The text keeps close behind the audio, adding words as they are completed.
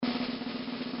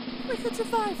We could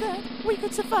survive that. We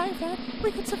could survive that.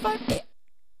 We could survive it.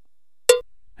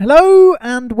 Hello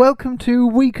and welcome to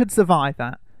We Could Survive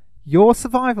That, your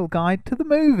survival guide to the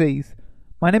movies.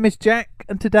 My name is Jack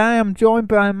and today I'm joined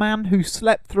by a man who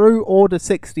slept through Order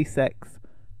 66.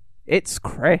 It's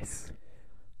Chris.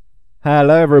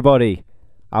 Hello everybody.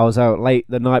 I was out late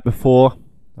the night before.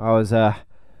 I was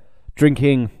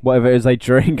drinking whatever it is they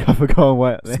drink. I forgot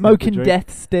what. Smoking death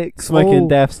sticks.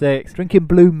 Death sticks. Drinking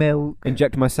blue milk.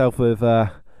 Injecting myself with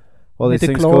what these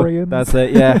things called. Midichlorians. That's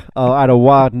it. Yeah. Oh, I had a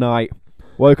wild night.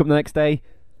 Woke up the next day.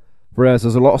 Realised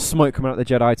there's a lot of smoke coming out of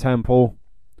the Jedi Temple.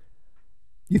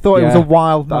 You thought it was a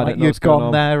wild I night. didn't know You'd what's going gone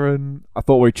on. there and I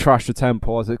thought we trashed the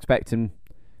temple. I was expecting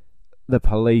the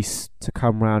police to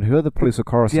come round. Who are the police of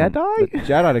Coruscant? Jedi? The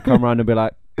Jedi to come round and be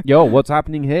like, "Yo, what's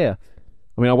happening here?"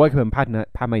 I mean, I woke up in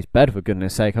Padme's bed, for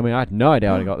goodness sake. I mean, I had no idea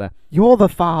how I got there. you're the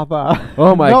father.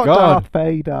 Oh my not God. Darth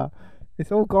Vader.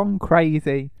 It's all gone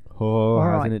crazy. Oh, All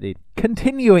hasn't right. it indeed?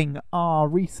 Continuing our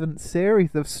recent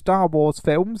series of Star Wars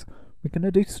films, we're going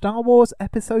to do Star Wars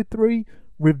Episode 3,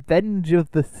 Revenge of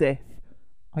the Sith.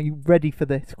 Are you ready for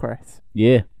this, Chris?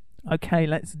 Yeah. Okay,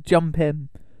 let's jump in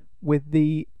with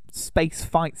the space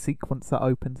fight sequence that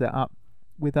opens it up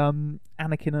with Anakin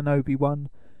and Obi-Wan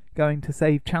going to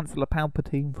save Chancellor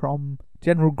Palpatine from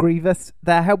General Grievous.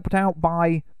 They're helped out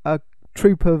by a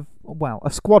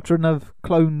squadron of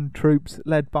clone troops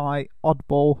led by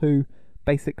Oddball, who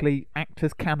basically act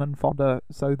as cannon fodder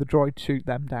so the droids shoot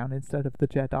them down instead of the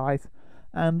Jedis.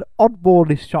 And Oddball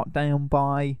is shot down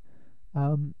by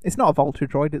it's not a Vulture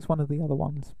droid, it's one of the other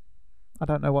ones. I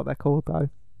don't know what they're called though.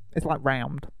 It's like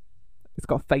round. It's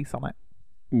got a face on it.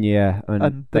 Yeah, And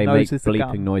the they nose make is the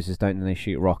bleeping gun. noises, don't they? They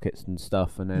shoot rockets and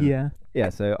stuff, and then Yeah.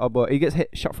 So he gets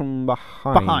shot from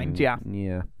behind. Behind, yeah.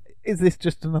 Yeah. Is this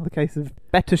just another case of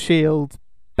better shields,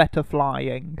 better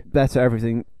flying? Better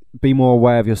everything. Be more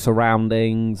aware of your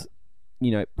surroundings.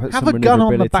 You know, put Have some a gun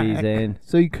on the maneuverabilities back in.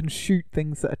 so you can shoot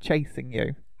things that are chasing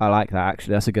you. I like that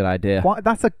actually. That's a good idea. Why,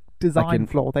 that's a design Like in-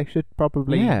 flaw. They should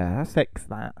probably fix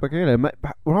that. But you know,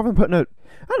 rather than putting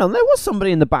hang on, there was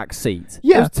somebody in the back seat.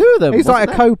 Yeah. There was two of them. He's like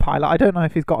a wasn't there? co-pilot. I don't know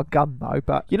if he's got a gun though,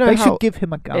 but You know they how should give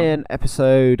him a gun. In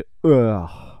episode, I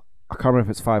can't remember if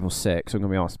it's 5 or 6. I'm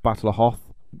gonna be honest. Battle of Hoth.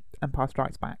 Empire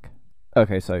Strikes Back.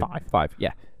 Okay, so 5. 5.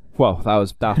 Yeah. Well,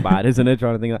 that's bad, isn't it?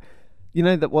 Trying to think of that. You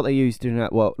know that what they use doing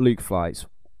that. Well, Luke flies.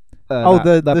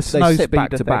 The they snow sit back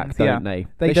speeder to back, things, don't yeah. they?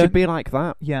 They They don't- should be like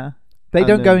that. Yeah, they And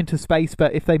don't go then- into space,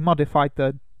 but if they modified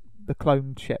the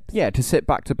clone ships, Yeah, to sit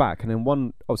back to back, and then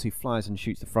one obviously flies and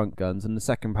shoots the front guns, and the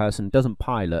second person doesn't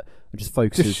pilot and just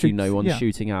focuses, shoots, on yeah.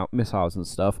 shooting out missiles and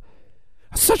stuff.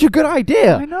 Such a good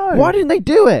idea. I know. Why didn't they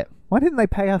do it? Why didn't they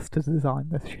pay us to design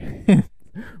this shit?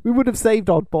 We would have saved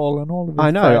Oddball and all of his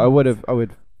I know. friends. I would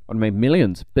have made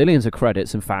millions, billions of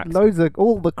credits. In fact.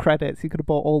 All the credits. You could have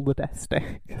bought all the death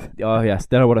sticks. Oh yes.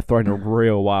 Then I would have thrown a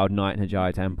real wild night in a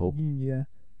Jedi Temple. Yeah.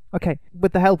 Okay.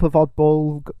 With the help of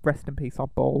Oddball, rest in peace,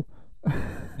 Oddball.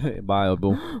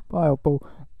 Viable. Bye, Oddball.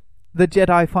 The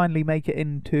Jedi finally make it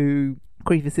into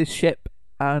Grievous's ship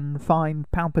and find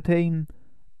Palpatine,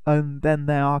 and then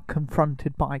they are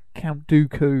confronted by Count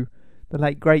Dooku, the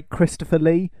late great Christopher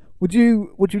Lee. Would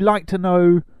you like to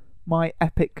know my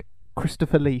epic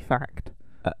Christopher Lee fact?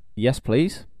 Yes,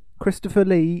 please. Christopher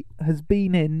Lee has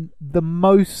been in the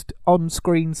most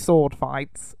on-screen sword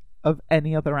fights of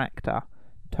any other actor,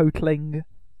 totaling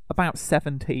about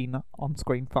 17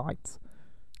 on-screen fights.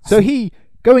 So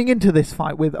going into this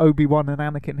fight with Obi-Wan and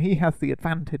Anakin, he has the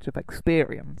advantage of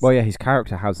experience. Well, yeah, his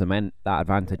character has that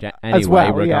advantage anyway, As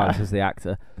well, regardless yeah. as the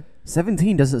actor.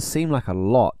 17 doesn't seem like a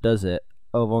lot, does it,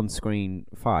 of on-screen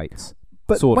fights?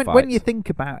 But Sword when fights. you think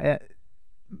about it,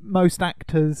 most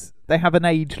actors, they have an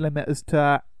age limit as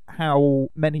to how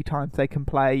many times they can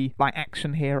play like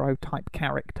action hero type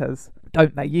characters,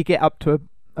 don't they? You get up to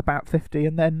about 50,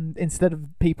 and then instead of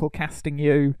people casting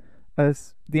you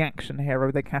as the action hero,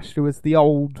 they cast you as the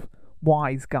old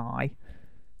wise guy,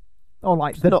 or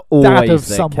like It's the not dad always of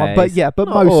the someone. case. But yeah, but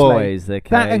Not mostly always the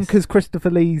case. that, and because Christopher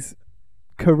Lee's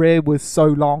career was so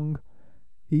long,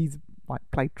 he's like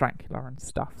played Dracula and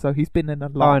stuff, so he's been in a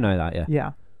Oh, lot. I know that, yeah.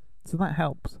 Yeah, so that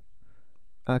helps.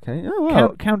 Okay. Oh,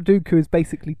 well. Count Dooku is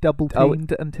basically double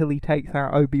teamed until he takes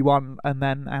out Obi-Wan, and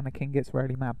then Anakin gets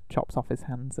really mad, chops off his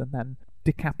hands, and then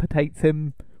decapitates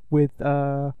him with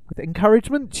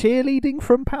encouragement, cheerleading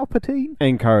from Palpatine.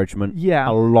 Encouragement. Yeah.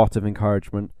 A lot of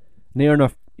encouragement. Near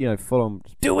enough, full on.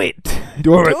 Do it!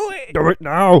 Do it! Do it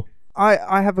now!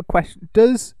 I have a question.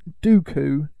 Does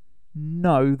Dooku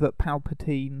know that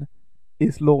Palpatine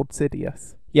is Lord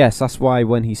Sidious? Yes, that's why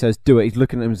when he says do it, he's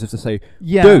looking at him as if to say,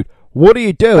 Yeah. dude, what are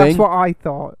you doing? That's what I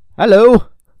thought. Hello?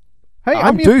 Hey,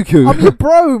 I'm your, Dooku. I'm your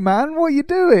bro, man. What are you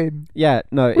doing? Yeah,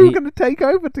 no, We were going to take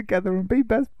over together and be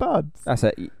best buds. that's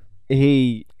it.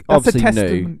 He That's obviously a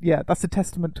testament. knew. Yeah, that's a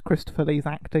testament to Christopher Lee's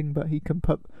acting, but he can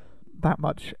put that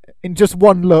much in just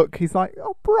one look. He's like,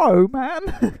 "Oh, bro,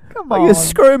 man, come on." Are you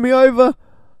screwing me over?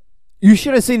 You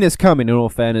should have seen this coming. In all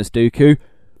fairness, Dooku.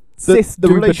 Sith The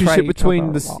do relationship betray each between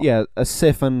other a lot. a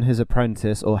Sith and his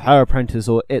apprentice, or her apprentice,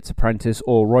 or its apprentice,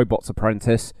 or Robot's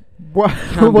apprentice, can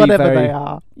be whatever very- they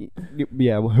are.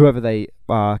 whoever they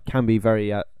are, can be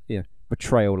very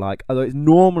betrayal like. Although it's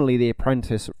normally the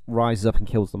apprentice rises up and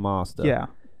kills the master. Yeah,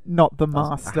 not the That's-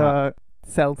 master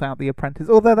sells out the apprentice.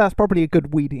 Although that's probably a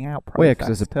good weeding out process. Well, yeah, because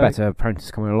there's a too. better apprentice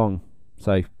coming along.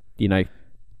 So Yeah.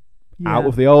 out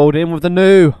with the old, in with the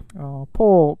new. Oh,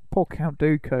 poor Count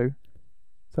Dooku.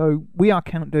 So we are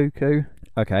Count Dooku.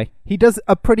 Okay, He does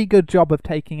a pretty good job of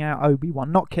taking out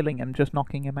Obi-Wan, not killing him, just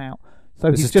knocking him out. So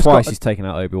this he's is just twice got he's taken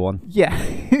out Obi-Wan. yeah.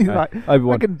 He's like, I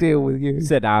Obi-Wan, can deal with you.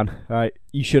 sit down. All right,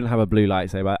 you shouldn't have a blue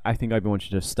lightsaber. I think Obi-Wan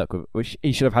should have stuck with. Which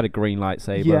he should have had a green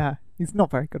lightsaber. Yeah, he's not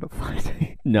very good at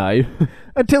fighting No.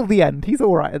 until the end. He's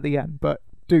all right at the end, but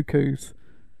Dooku's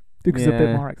a bit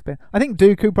Yeah. more experienced. I think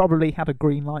Dooku probably had a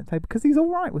green lightsaber because he's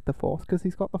all right with the Force, because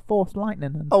he's got the Force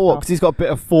lightning and Oh, what? stuff. Because he's got a bit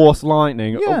of Force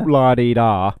lightning. Yeah. Oh,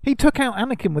 la-dee-da. He took out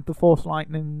Anakin with the Force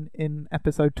lightning in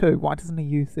Episode 2. Why doesn't he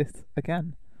use this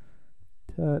again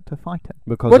to fight him?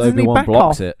 Because Well, doesn't he Obi-Wan back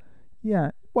blocks off? it.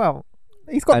 Yeah, well,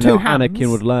 he's got And two now hands.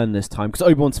 Anakin would learn this time. Because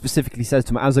Obi-Wan specifically says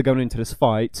to him, as they're going into this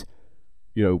fight,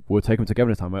 we'll take them together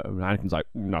this time. And Anakin's like,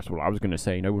 that's what I was going to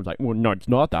say. And everyone's like, well, no, it's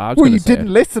not that. I was Well, gonna you say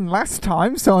didn't listen last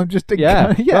time, so I'm just...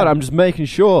 Yeah, yeah. God, I'm just making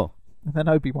sure. And then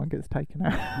Obi-Wan gets taken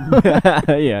out.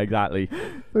 Yeah, exactly.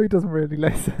 So he doesn't really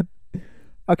listen.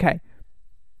 Okay.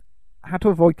 How to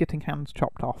avoid getting hands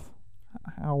chopped off.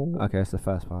 How... Okay, that's the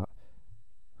first part.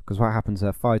 Because what happens,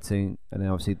 they're fighting, and then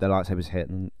obviously the lightsaber's hit,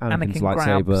 and Anakin's Anakin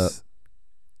lightsaber... grabs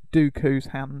Dooku's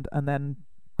hand and then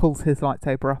pulls his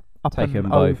lightsaber up Taking and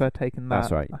both. over, taking the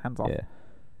That's right. hands off. Yeah.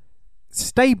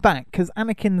 Stay back,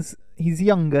 because he's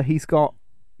younger, he's got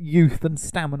youth and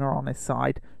stamina on his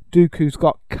side. Dooku's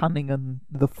got cunning and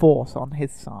the Force on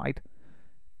his side.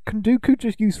 Can Dooku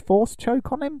just use Force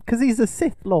choke on him? Because he's a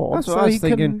Sith Lord. That's so what I was he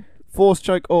thinking. Can... Force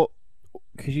choke, or...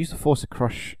 Could you use the Force to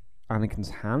crush Anakin's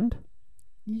hand?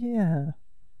 Yeah.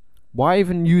 Why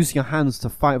even use your hands to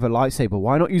fight with a lightsaber?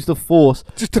 Why not use the Force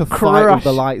Just to crush fight with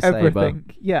the lightsaber? everything.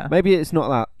 Yeah. Maybe it's not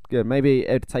that good. Maybe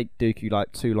it'd take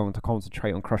Dooku too long to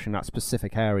concentrate on crushing that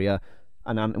specific area,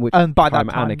 and by that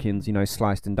time, Anakin's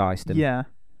sliced and diced. And yeah.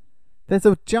 There's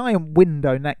a giant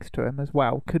window next to him as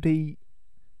well. Could he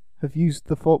have used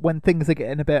the Force when things are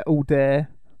getting a bit, oh dear,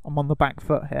 I'm on the back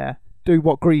foot here, do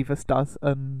what Grievous does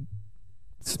and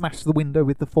smash the window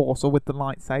with the Force or with the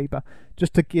lightsaber,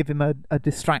 just to give him a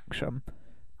distraction,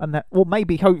 and that, or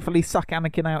maybe hopefully suck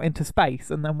Anakin out into space,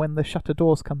 and then when the shutter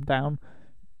doors come down,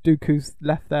 Dooku's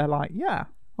left there like, yeah,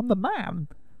 I'm the man.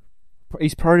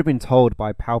 He's probably been told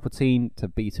by Palpatine to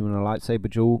beat him in a lightsaber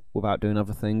duel without doing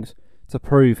other things to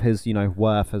prove his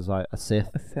worth as like a Sith.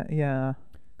 Yeah.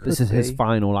 This could is his be.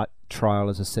 final trial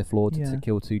as a Sith Lord Yeah. to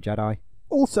kill 2 Jedi.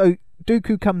 Also,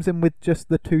 Dooku comes in with just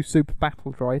the 2 super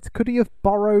battle droids. Could he have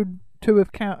borrowed 2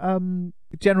 of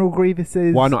General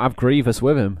Grievous's? Why not have Grievous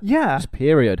with him? Yeah, Just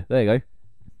period. There you go.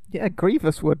 yeah.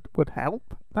 Grievous would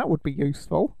help. That would be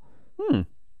useful.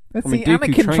 Let's I mean, see Dooku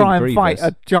Anakin trained try and fight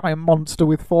Grievous. a giant monster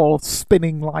with 4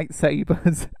 spinning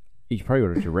lightsabers. He probably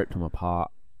would have just ripped him apart.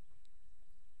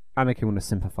 Anakin would have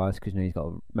sympathised because he's got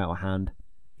a metal hand.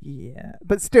 Yeah,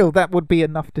 but still, that would be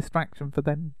enough distraction for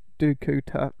then Dooku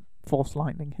to Force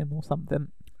lightning him or something.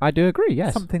 I do agree.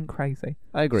 Yes, Something crazy.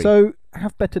 I agree. So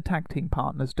have better tag team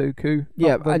partners, Dooku.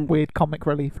 Yeah, not the and- weird comic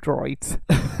relief droids.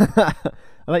 I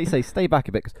like you say, stay back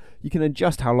a bit because you can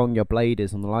adjust how long your blade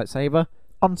is on the lightsaber.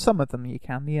 On some of them, you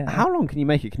can. Yeah. How long can you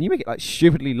make it? Can you make it like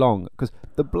stupidly long? Because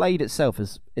the blade itself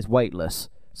is weightless,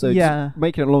 so Yeah. just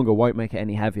making it longer won't make it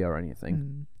any heavier or anything.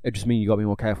 Mm. It just means you got to be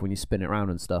more careful when you spin it around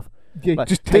and stuff. Yeah, Like,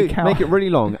 just take out. make it really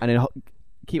long and then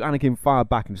keep Anakin far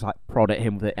back and just like prod at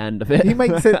him with the end of it. He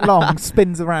makes it long,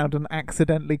 spins around, and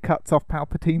accidentally cuts off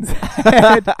Palpatine's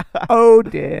head. Oh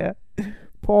dear,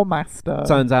 poor master.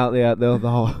 Turns out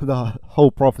the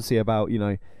whole prophecy about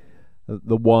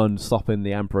the one stopping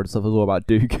the Emperor and stuff was all about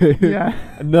Dooku. Yeah,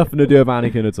 And nothing to do with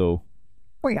Anakin at all.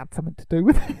 we had something to do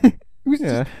with it. It was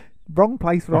Yeah. just wrong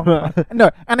place, wrong time. No,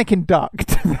 Anakin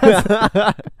ducked,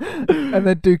 and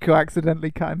then Dooku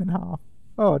accidentally cut him in half.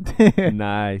 Oh dear.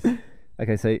 Nice.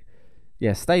 Okay, so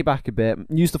yeah, stay back a bit.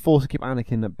 Use the Force to keep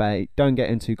Anakin at bay. Don't get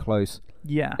in too close.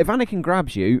 Yeah. If Anakin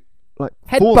grabs you, like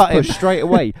Headbutt Force him. push straight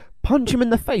away. Punch him in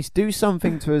the face. Do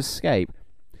something to escape.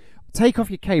 take off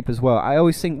your cape as well. I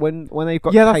always think when they've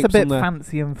got that's a capes bit on their,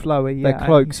 fancy and flowy. their Yeah,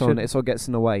 cloaks you on, should- it sort of gets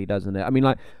in the way, doesn't it? I mean,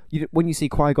 like when you see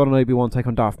Qui-Gon and Obi-Wan take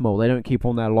on Darth Maul, they don't keep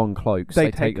on their long cloaks. They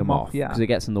Take take them them off off, yeah. because it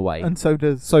gets in the way. and so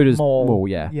does Maul,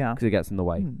 yeah, Yeah. because it gets in the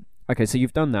way. Hmm. Okay, so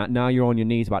you've done that. Now you're on your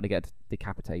knees about to get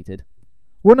decapitated.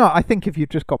 Well, no, I think if you've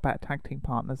just got better tag team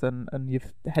partners and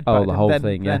you've headbutted the him, whole then,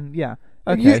 thing, yeah. then, yeah.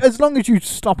 Okay. As long as you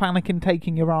stop Anakin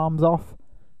taking your arms off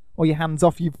or your hands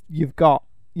off, you've got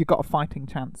a fighting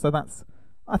chance. So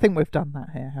I think we've done that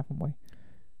here, haven't we?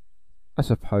 I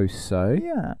suppose so.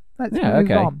 Yeah. Let's Yeah, move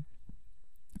okay. on.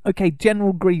 Okay,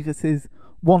 General Grievous is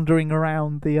wandering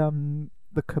around the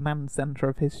command center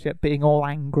of his ship, being all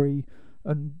angry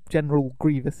and General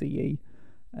Grievous-y,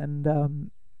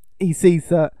 and he sees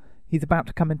that he's about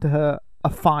to come into a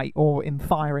fight or in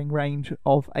firing range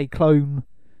of a clone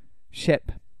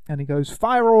ship, and he goes,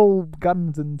 "Fire all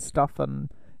guns and stuff,"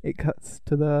 and it cuts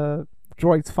to the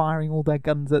droids firing all their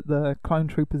guns at the clone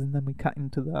troopers, and then we cut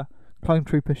into the clone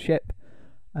trooper ship,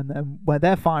 and then where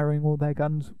they're firing all their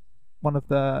guns, one of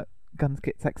the guns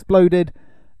gets exploded,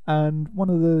 and one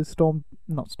of the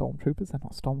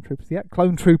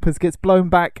clone troopers gets blown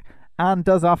back and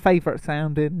does our favourite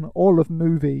sound in all of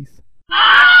movies.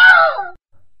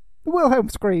 The Wilhelm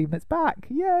scream, it's back,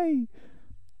 yay!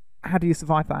 How do you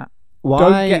survive that? Why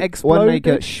Don't get when they exploded?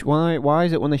 get why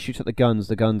is it when they shoot at the guns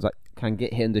like can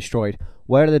get hit and destroyed?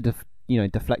 Where are the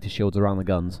deflector shields around the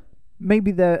guns?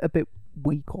 Maybe they're a bit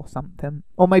weak or something,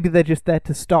 or maybe they're just there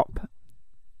to stop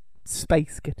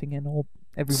space getting in or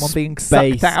everyone being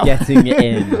Space sucked out. getting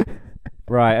in.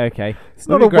 Right, okay. It's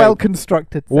not a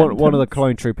well-constructed One of the sentence.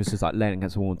 clone troopers is like leaning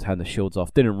against the wall and turn the shields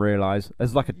off. Didn't realise.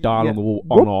 There's like a dial Yeah. on the wall,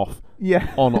 Whoop. on off,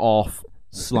 Yeah. on off,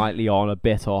 slightly on, a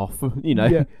bit off.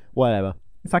 Yeah. Whatever.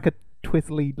 It's like a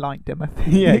twizzly light dimmer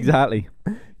thing. Yeah, exactly.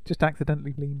 Just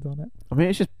accidentally leans on it. I mean,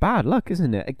 it's just bad luck,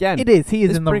 isn't it? Again, It is. He is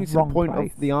this in the brings to wrong the point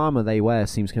place. of the armor they wear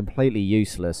seems completely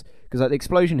useless because like, the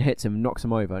explosion hits him, knocks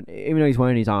him over, and even though he's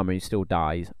wearing his armor, he still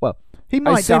dies. Well, He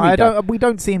might assume die. he does. We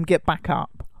don't see him get back up.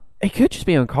 he could just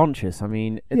be unconscious. I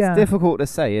mean, it's Yeah. difficult to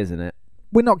say, isn't it?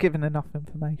 We're not given enough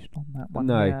information on that one.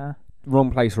 No. Yeah. Wrong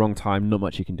place, wrong time. Not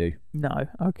much you can do. No.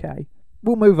 Okay.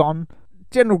 We'll move on.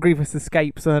 General Grievous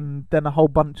escapes, and then a whole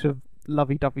bunch of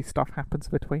lovey-dovey stuff happens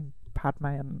between Padme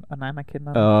and Anakin.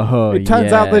 And Oh, it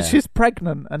turns out that yeah. she's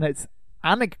pregnant, and it's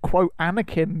quote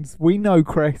Anakin's. We know,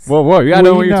 Chris. Whoa! Yeah, I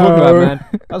know We what you're talking about, know. man.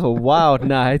 That's a wild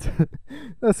night.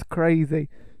 That's crazy.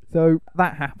 So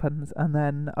that happens, and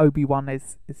then Obi-Wan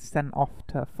is sent off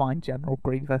to find General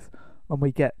Grievous, and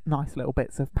we get nice little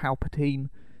bits of Palpatine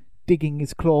digging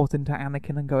his claws into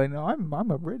Anakin and going, "I'm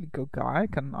a really good guy.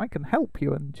 I can help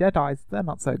you." And Jedi's, they're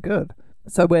not so good.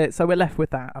 So we're left with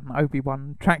that, and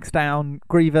Obi-Wan tracks down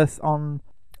Grievous on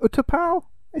Utapau.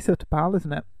 It's Utapau,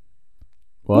 isn't it?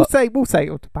 What? We'll say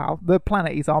Utapau, the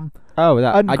planet he's on. Oh,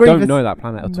 And I Grievous- don't know that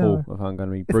planet at No. all. If I'm going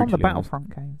to be It's on brutally the honest.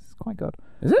 Battlefront games. It's quite good.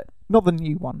 Is it? Not the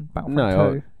new one, Battlefront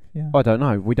No, 2. Yeah. I don't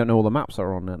know. We don't know all the maps that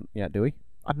are on it yet, do we?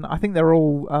 I think they're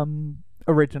all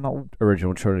original.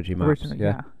 Original trilogy maps. Original,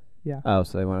 yeah. Oh,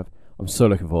 so they won't have. I'm so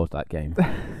looking forward to that game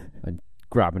and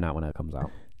grabbing that when it comes out.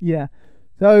 Yeah.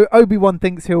 So Obi-Wan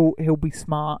thinks he'll be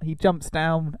smart. He jumps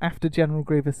down after General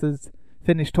Grievous has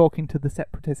finished talking to the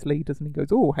Separatist leaders, and he goes,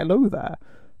 "Oh, hello there."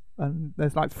 And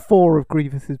there's like 4 of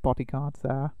Grievous's bodyguards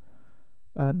there,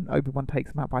 and Obi-Wan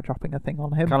takes them out by dropping a thing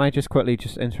on him. Can I just quickly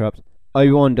interrupt?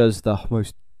 Obi-Wan does the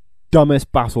most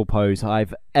dumbest battle pose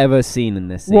I've ever seen in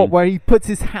this scene. What? Where he puts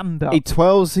his hand up? He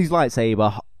twirls his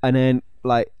lightsaber and then,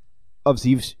 like,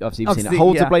 obviously you've seen it. Obviously,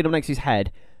 Holds yeah. the blade up next to his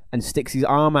head and sticks his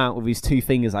arm out with his 2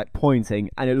 fingers, like pointing,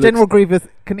 and it looks. General Grievous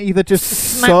can either just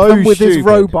snap so them with his stupid.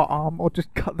 robot arm or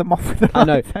just cut them off with a I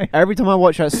know. lightsaber. Every time I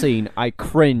watch that scene, I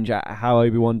cringe at how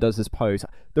Obi-Wan does this pose.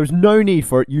 There's no need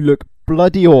for it. You look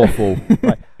bloody awful.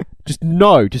 Like, just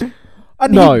no. Just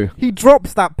And no. he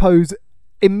drops that pose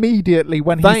immediately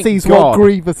when he Thank sees God. what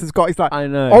Grievous has got. He's like, I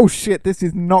know. "Oh shit, this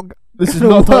is not. This is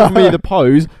gonna not time for me work." to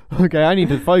pose. Okay, I need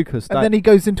to focus. And then he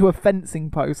goes into a fencing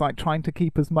pose, like trying to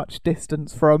keep as much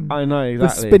distance from I know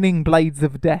exactly. the spinning blades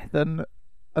of death and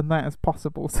that as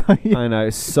possible. So I know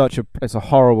it's a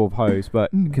horrible pose,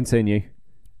 but continue.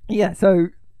 yeah, so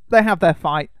they have their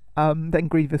fight. Then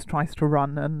Grievous tries to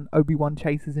run, and Obi-Wan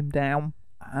chases him down,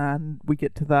 and we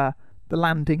get to the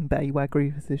landing bay where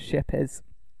Grievous's ship is,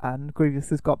 and Grievous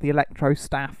has got the electro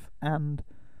staff and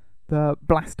the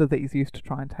blaster that he's used to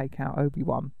try and take out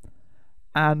Obi-Wan.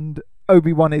 And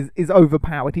Obi-Wan is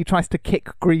overpowered. He tries to kick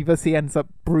Grievous. He ends up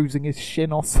bruising his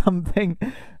shin or something.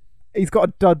 He's got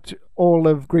to dodge all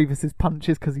of Grievous's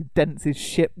punches because he dents his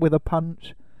ship with a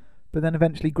punch. But then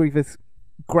eventually Grievous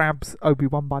grabs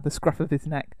Obi-Wan by the scruff of his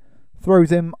neck,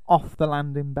 throws him off the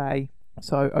landing bay.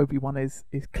 So Obi-Wan is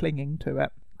clinging to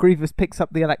it. Grievous picks up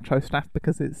the electro staff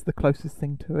because it's the closest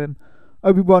thing to him.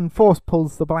 Obi-Wan force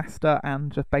pulls the blaster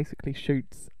and just basically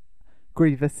shoots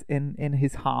Grievous in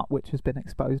his heart, which has been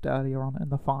exposed earlier on in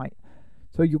the fight.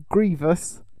 So you're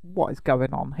Grievous, what is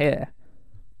going on here?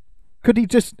 Could he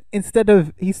just, instead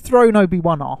of, he's thrown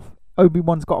Obi-Wan off,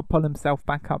 Obi-Wan's got to pull himself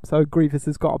back up, so Grievous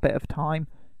has got a bit of time.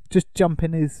 Just jump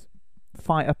in his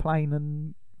fighter plane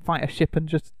and fighter ship and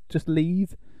just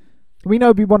leave. We know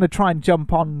Obi-Wan to try and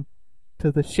jump on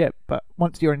to the ship, but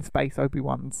once you're in space,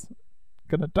 Obi-Wan's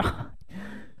gonna die.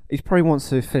 He probably wants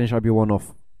to finish Obi-Wan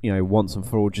off, once and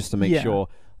for all, just to make sure.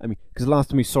 I mean, because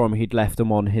last time we saw him, he'd left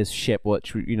him on his ship,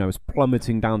 which was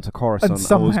plummeting down to Coruscant, and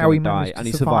somehow he managed die, and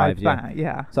to he survived. That,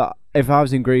 yeah. So if I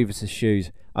was in Grievous's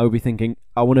shoes, I would be thinking,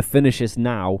 I want to finish this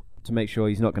now to make sure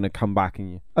he's not going to come back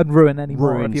and ruin any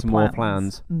more of your more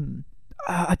plans. Mm.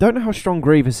 I don't know how strong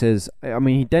Grievous is. I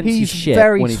mean, he dents his ship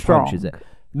very when he strong. punches it.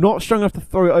 Not strong enough to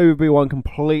throw Obi-Wan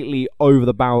completely over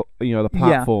the the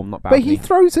platform. Not but he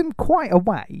throws him quite a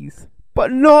ways.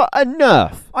 But not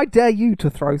enough. I dare you to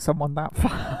throw someone that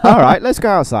far. All right, let's go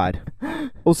outside.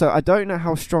 Also, I don't know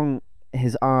how strong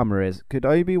his armor is. Could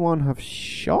Obi-Wan have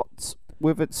shot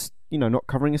with its, not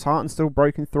covering his heart and still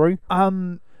broken through? I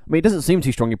mean, it doesn't seem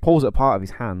too strong. He pulls it apart with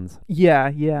his hands.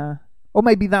 Yeah. Or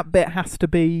maybe that bit has to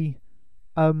be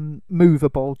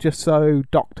movable, just so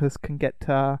doctors can get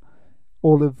to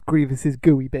all of Grievous's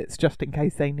gooey bits, just in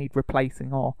case they need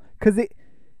replacing, or because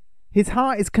his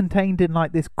heart is contained in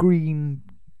like this green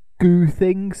goo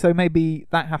thing, so maybe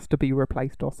that has to be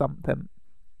replaced or something.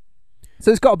 So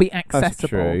it's got to be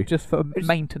accessible just for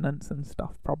maintenance and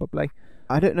stuff, probably.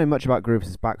 I don't know much about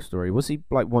Grievous's backstory. Was he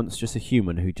once just a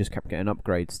human who just kept getting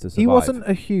upgrades to survive? He wasn't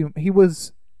a human. He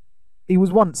was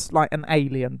once like an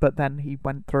alien, but then he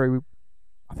went through.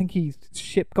 I think his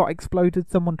ship got exploded.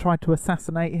 Someone tried to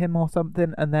assassinate him or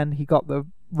something, and then he got the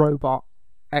robot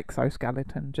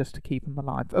exoskeleton just to keep him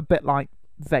alive. A bit like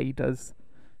Vader's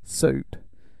suit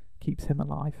keeps him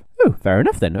alive. Oh, fair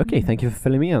enough then. Okay, thank you for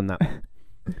filling me in on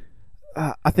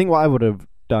that. I think what I would have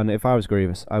done if I was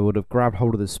Grievous, I would have grabbed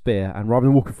hold of the spear, and rather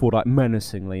than walking forward like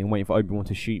menacingly and waiting for Obi-Wan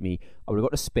to shoot me, I would have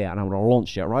got the spear and I would have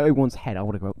launched it right Obi-Wan's head. I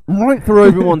would have gone right through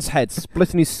Obi-Wan's head,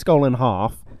 splitting his skull in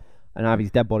half, and have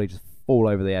his dead body just fall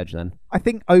over the edge then. I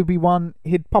think Obi-Wan,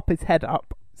 he'd pop his head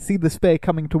up, see the spear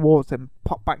coming towards him,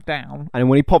 pop back down. And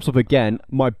when he pops up again,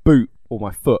 my boot or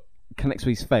my foot connects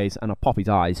with his face and I pop his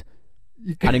eyes.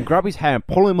 And then grab his hair and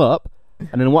pull him up.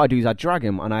 And then what I do is I drag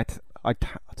him and I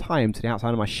tie him to the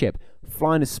outside of my ship,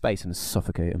 fly into space and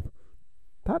suffocate him.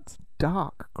 That's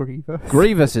dark, Grievous.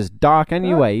 Grievous is dark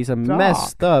anyway. He's a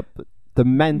messed up,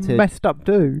 demented... Messed up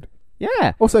dude.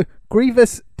 Yeah. Also,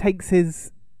 Grievous takes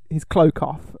his cloak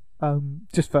off,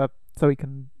 just so he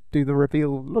can do the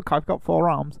reveal. Look, I've got 4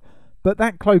 arms. But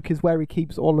that cloak is where he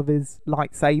keeps all of his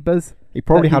lightsabers. He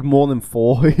probably had more than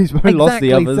 4. He's probably lost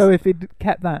the others. So if he'd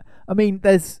kept that... I mean,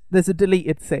 there's a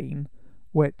deleted scene,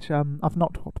 which I've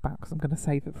not talked about because I'm going to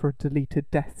save it for a deleted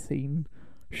death scene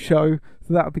show.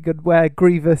 So that would be good, where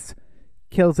Grievous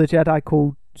kills a Jedi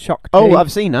called Shock T. Oh,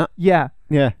 I've seen that. Yeah.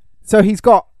 Yeah. So I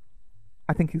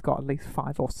think he's got at least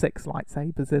 5 or 6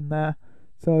 lightsabers in there.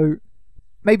 So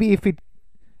maybe if he'd,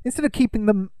 instead of keeping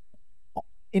them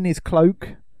in his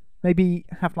cloak, maybe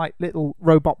have like little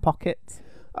robot pockets.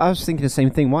 I was thinking the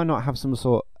same thing. Why not have some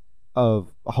sort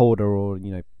of holder or,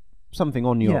 something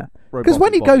on your robot? Because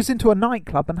when he goes into a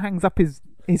nightclub and hangs up his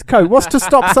coat, what's to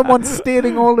stop someone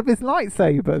stealing all of his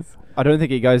lightsabers? I don't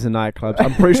think he goes to nightclubs.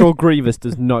 I'm pretty sure Grievous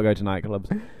does not go to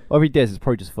nightclubs. Or if he does, it's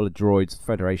probably just full of droids,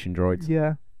 Federation droids.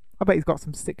 Yeah. I bet he's got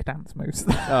some sick dance moves.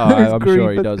 Oh, I'm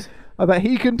sure he does. I bet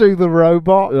he can do the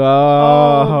robot.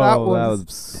 That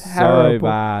was terrible. So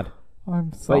bad.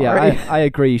 I'm sorry. But yeah, I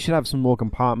agree. You should have some more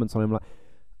compartments on him.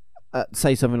 Like,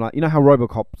 say something like, how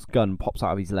Robocop's gun pops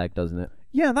out of his leg, doesn't it?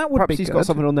 Yeah, that would Perhaps be he's good. got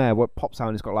something on there where it pops out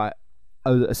and it's got like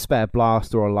a spare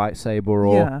blaster or a lightsaber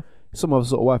or some other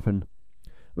sort of weapon.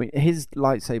 I mean, his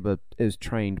lightsaber is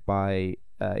trained by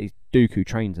Dooku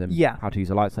trains him how to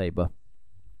use a lightsaber.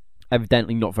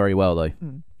 Evidently not very well though.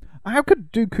 How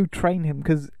could Dooku train him?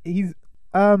 Because he's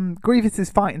Grievous's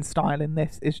fighting style in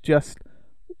this is just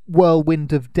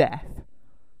whirlwind of death.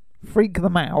 Freak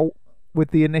them out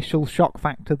with the initial shock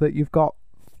factor that you've got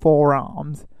 4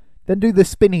 arms, then do the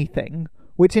spinny thing,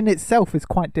 which in itself is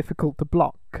quite difficult to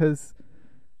block.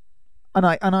 And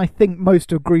I think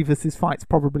most of Grievous's fights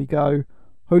probably go,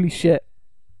 holy shit,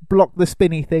 block the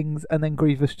spinny things, and then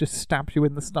Grievous just stabs you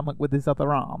in the stomach with his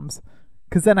other arms.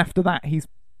 Because then after that, he's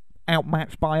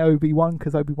outmatched by Obi-Wan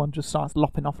because Obi-Wan just starts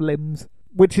lopping off limbs,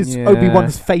 which is Yeah.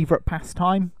 Obi-Wan's favourite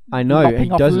pastime. I know, he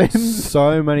lopping off does it limbs.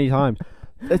 so many times.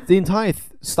 The entire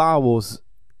Star Wars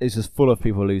is just full of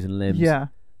people losing limbs. Yeah.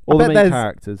 All the bet main there's-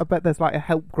 characters. I bet there's like a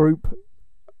help group.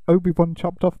 Obi-Wan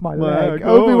chopped off my leg. Leg.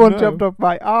 Oh, Obi-Wan no. chopped off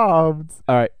my arms.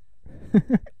 All right.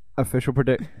 Official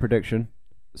prediction: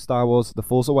 Star Wars: The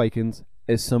Force Awakens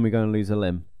is somebody going to lose a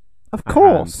limb. Of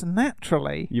course,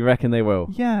 naturally. You reckon they will?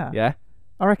 Yeah. Yeah.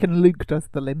 I reckon Luke does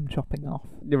the limb chopping off.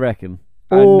 You reckon?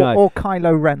 Or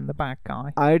Kylo Ren, the bad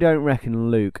guy. I don't reckon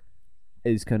Luke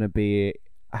is going to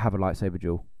have a lightsaber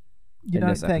duel You in don't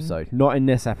this think? episode. Not in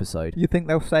this episode. You think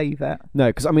they'll save it? No,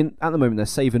 because I mean, at the moment they're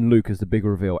saving Luke as the big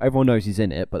reveal. Everyone knows he's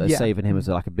in it, but they're Yeah. saving him as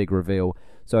like a big reveal.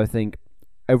 So I think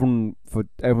everyone's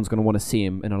going to want to see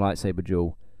him in a lightsaber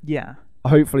duel. Yeah.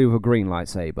 Hopefully with a green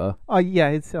lightsaber. Oh,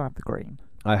 yeah, he'd still have the green.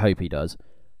 I hope he does.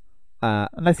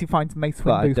 Unless he finds Mace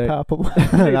But I Windu's don't- purple.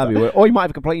 That'd be weird. Or he might have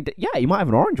a completely. Yeah, he might have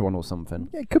an orange one or something.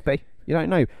 Yeah, it could be. You don't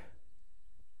know.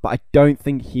 But I don't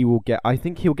think he will get. I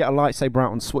think he'll get a lightsaber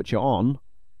out and switch it on.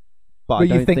 But I But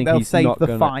you don't think they'll he's save not the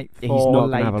gonna, fight He's for not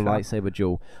going to have a later? lightsaber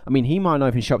duel. I mean, he might not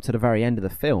even show up to the very end of the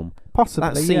film. Possibly,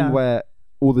 That scene yeah. where,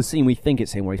 or the scene we think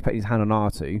it's him, where he's putting his hand on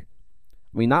R2.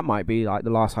 I mean, that might be like the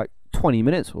last 20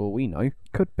 minutes, for all we know.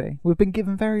 Could be. We've been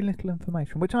given very little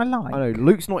information, which I like. I know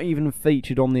Luke's not even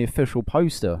featured on the official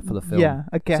poster for the film. Yeah,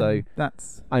 again, So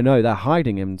that's... I know they're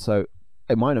hiding him, so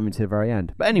it might not be to the very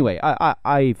end. But anyway,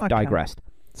 I've Okay. digressed.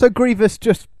 So Grievous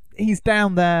he's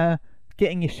down there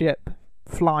getting his ship,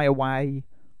 fly away,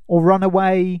 or run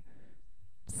away,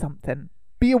 something.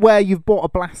 Be aware you've bought a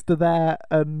blaster there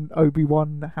and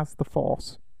Obi-Wan has the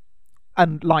Force.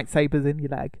 And lightsabers in your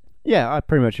leg. Yeah, I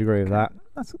pretty much agree with that.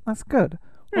 That's good.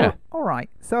 Yeah. Alright,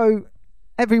 so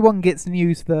everyone gets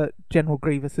news that General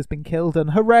Grievous has been killed,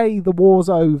 and hooray, the war's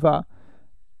over.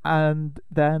 And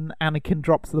then Anakin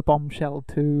drops the bombshell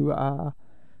to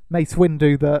Mace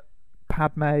Windu that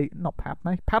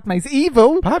Padme's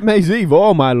evil. Padme's evil,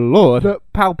 oh my lord. That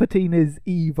Palpatine is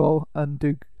evil and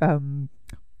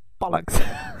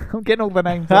bollocks. I'm getting all the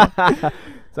names wrong.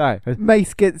 Sorry.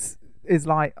 Mace is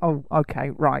like, oh, okay,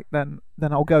 right, then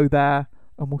I'll go there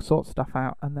and we'll sort stuff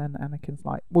out. And then Anakin's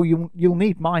like, well, you'll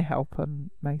need my help.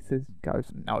 And Mace goes,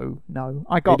 no,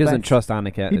 I got He doesn't this. trust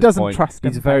Anakin at He this doesn't point. trust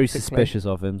him, He's very basically. suspicious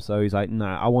of him, so he's like, no,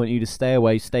 I want you to stay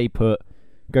away, stay put,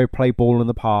 go play ball in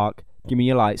the park, give me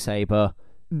your lightsaber.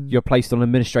 You're placed on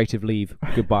administrative leave.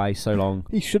 Goodbye, so long.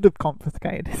 He should have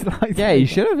confiscated his lightsaber. Yeah, he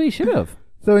should have.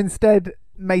 So instead,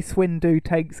 Mace Windu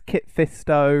takes Kit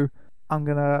Fisto. I'm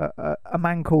gonna a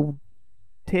man called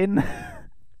Tin.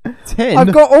 Tin?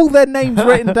 I've got all their names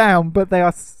written down, but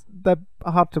they're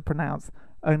hard to pronounce.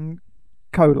 And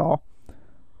Kolar.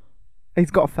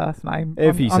 He's got a first name.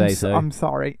 If you say so. I'm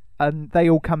sorry. And they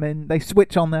all come in. They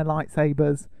switch on their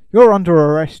lightsabers. You're under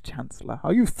arrest, Chancellor.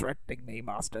 Are you threatening me,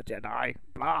 Master Jedi?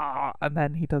 Blah. And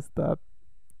then he does the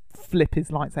flip his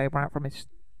lightsaber out from his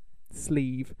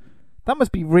sleeve. That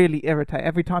must be really irritating.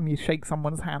 Every time you shake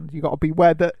someone's hand, you got to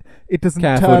beware that it doesn't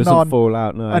Careful, turn it doesn't on fall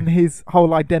out, no. and his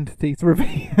whole identity's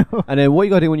revealed. And then what you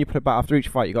got to do when you put it back after each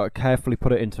fight, you got to carefully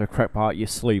put it into the correct part of your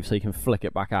sleeve so you can flick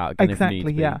it back out again if Exactly, you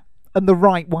need to. yeah. And the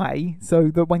right way, so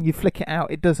that when you flick it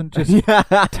out, it doesn't just Yeah.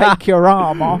 take your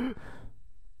arm off.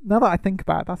 Now that I think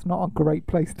about it, that's not a great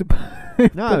place to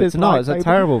put No, his it's not. It's a lightsaber.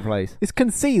 terrible place. It's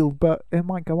concealed, but it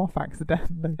might go off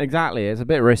accidentally. Exactly. It's a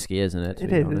bit risky, isn't it? To It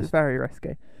be is. honest. It's very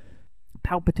risky.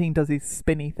 Palpatine does his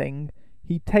spinny thing.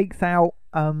 He takes out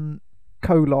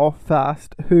Kolar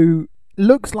first, who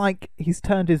looks like he's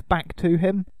turned his back to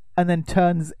him, and then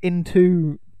turns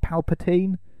into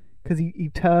Palpatine because he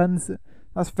turns.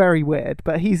 That's very weird.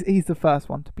 But he's the first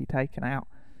one to be taken out.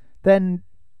 Then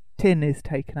Tin is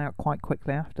taken out quite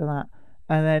quickly after that,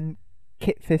 and then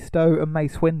Kit Fisto and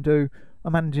Mace Windu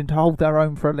are managing to hold their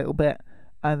own for a little bit,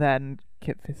 and then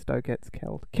Kit Fisto gets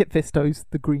killed. Kit Fisto's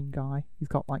the green guy. He's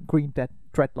got like green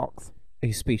dreadlocks.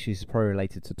 His species is probably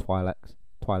related to Twi'leks.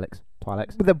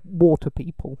 But they're water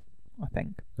people, I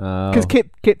think. Oh. Because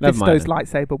Kit Never mind Fisto's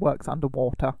lightsaber works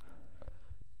underwater.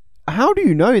 How do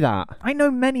you know that? I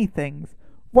know many things.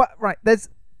 Right, there's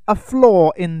a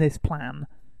flaw in this plan.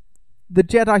 The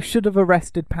Jedi should have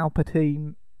arrested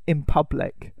Palpatine in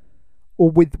public or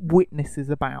with witnesses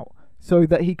about so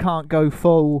that he can't go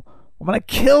full, I'm going to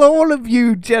kill all of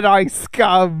you, Jedi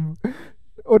scum!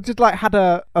 Or just like had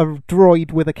a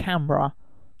droid with a camera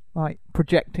like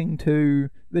projecting to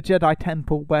the Jedi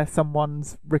Temple where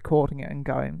someone's recording it and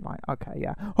going like, okay,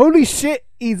 yeah, holy shit,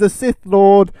 he's a Sith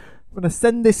Lord, I'm going to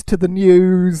send this to the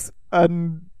news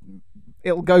and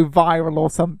it'll go viral or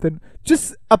something.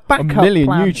 Just a A backup million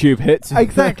plan. YouTube hits.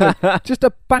 Exactly. Just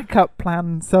a backup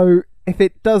plan. So if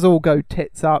it does all go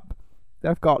tits up,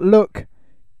 they've got, look,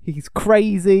 he's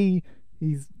crazy.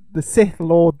 He's the Sith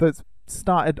Lord that's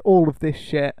started all of this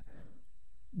shit.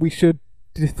 We should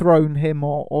dethrone him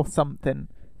or something.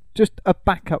 Just a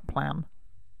backup plan.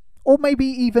 Or maybe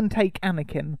even take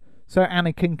Anakin. So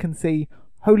Anakin can see,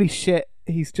 holy shit,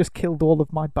 he's just killed all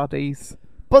of my buddies.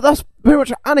 But that's pretty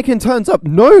much Anakin turns up,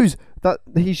 knows that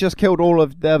he's just killed all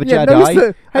of the other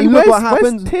Jedi. Hey, and look what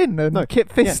happens. Where's Tin and Kit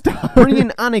Fisto? Bringing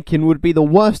Anakin would be the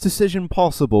worst decision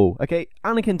possible. Okay,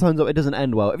 Anakin turns up, it doesn't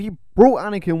end well. If you brought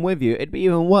Anakin with you, it'd be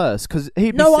even worse because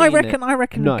he'd be No, I seeing it.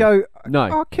 reckon No. you'd go, No.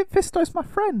 oh, Kit Fisto's my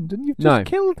friend and you've No.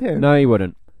 just killed him. No, he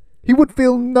wouldn't. He would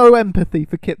feel no empathy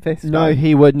for Kit Fisto. No,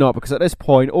 he would not, because at this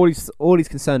point, all he's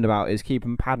concerned about is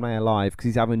keeping Padme alive because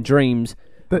he's having dreams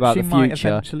that about she the might future.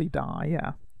 eventually die,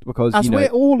 yeah. Because As you know, we're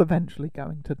all eventually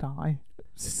going to die.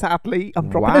 Sadly, I'm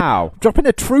wow, dropping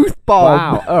a truth bomb.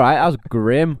 wow. All right, that was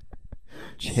grim.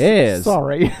 Cheers.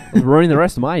 Sorry. Ruining the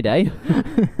rest of my day.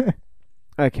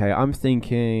 Okay, I'm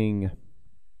thinking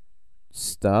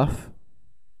stuff.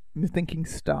 You're thinking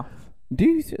stuff. Do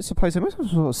you suppose there must be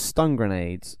some sort of stun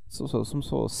grenades, some sort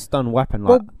of stun weapon?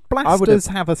 Well, Like blasters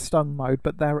have a stun mode,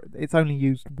 but it's only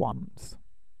used once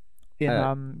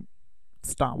in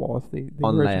Star Wars, the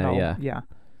on original. Leia, yeah.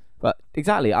 but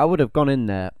exactly, I would have gone in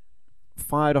there,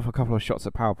 fired off a couple of shots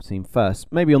at Palpatine first,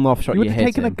 maybe on the off shot You would you have hit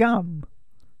taken a him gun.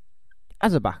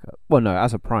 as a backup. Well, no,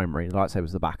 as a primary. The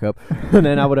lightsaber's the backup, and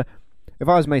then I would have, if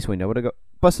I was Mace Windu, I would have got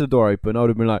busted the door open. I would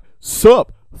have been like,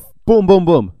 "Sup, boom, boom,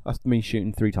 boom." That's me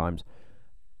shooting 3 times.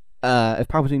 If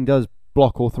Palpatine does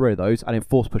block all 3 of those, I then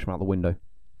force push him out the window.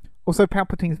 Also,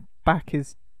 Palpatine's back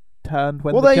is turned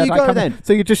when Well, the there Jedi you go come then. in.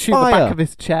 So you just shoot the Fire. back of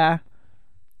his chair,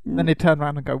 and then he'd turn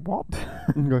around and go, what?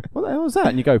 And go, what the hell was that?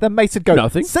 And you go, Then Mace would go,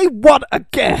 Nothing. say what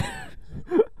again?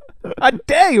 I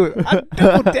dare you. I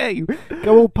double dare you.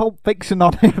 Go all Pulp Fiction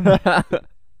on him.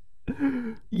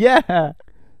 Yeah.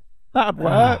 That'd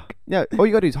work. yeah. All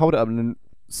you gotta do is hold it up, and then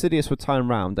Sidious would turn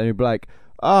around, and he'd be like,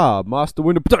 Master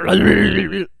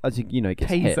Windu, as he,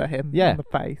 gets hit. Taser him Yeah. in the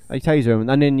face. You taser him,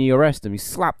 and then you arrest him. You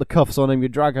slap the cuffs on him. You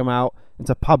drag him out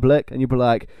into public, and you'd be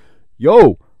like,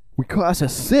 "Yo, we caught us a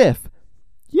Sith!"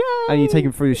 Yeah. And you take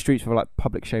him through the streets for like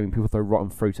public shaming. People throw rotten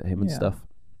fruit at him and Yeah. stuff.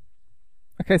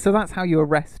 Okay, so that's how you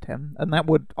arrest him, and that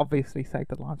would obviously save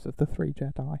the lives of the 3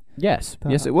 Jedi. Yes, Duh.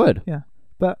 yes, it would. Yeah.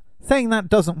 But saying that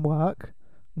doesn't work,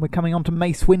 we're coming on to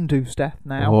Mace Windu's death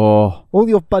now. Oh, All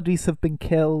your buddies have been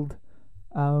killed,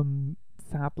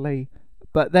 sadly.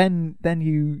 But then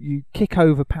you kick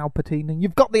over Palpatine, and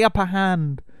you've got the upper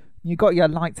hand. You got your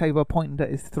lightsaber pointed at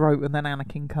his throat, and then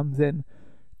Anakin comes in,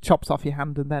 chops off your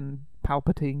hand, and then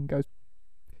Palpatine goes.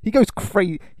 He goes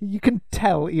crazy. You can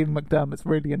tell Ian McDermott's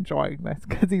really enjoying this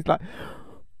because he's like,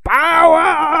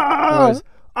 power, Goes,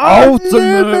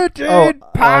 ultimate power. Unlimited. I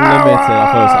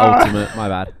thought it was ultimate. My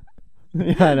bad.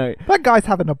 Yeah, I know. That guy's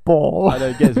having a ball. I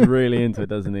know. He gets really into it,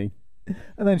 doesn't he?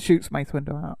 And then shoots Mace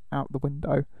Windu out the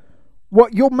window.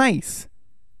 What? Your Mace?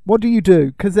 What do you do?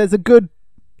 Because there's a good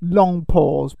long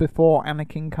pause before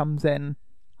Anakin comes in.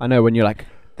 I know when you're like,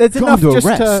 There's "You're enough under just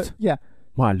arrest." to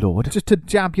my lord. just to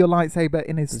jab your lightsaber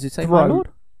in his Does it say throat. my lord?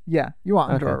 Yeah, you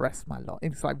are under Okay. arrest, my lord.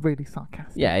 It's like really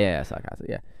sarcastic. Yeah, sarcastic.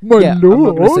 Yeah, My yeah. I'm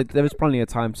not gonna say, lord. there was plenty of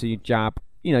time to jab,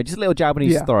 just a little jab in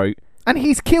his Yeah. throat. And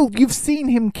he's killed. You've seen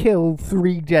him kill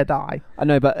 3 Jedi. I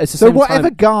know, but it's the So same whatever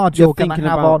time, guard you're you're going to thinking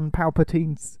have about- on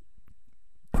Palpatine's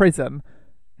prison,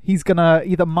 he's going to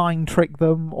either mind trick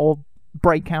them or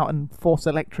break out and force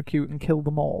electrocute and kill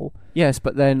them all. Yes,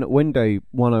 but then Windu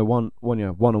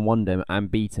 101'd him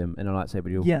and beat him in a lightsaber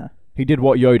duel. Yeah. He did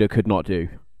what Yoda could not do.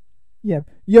 Yeah.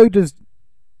 Yoda's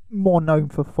more known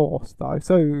for force, though,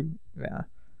 so, yeah.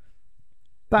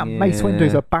 That Mace Yeah.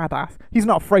 Windu's a badass. He's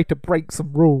not afraid to break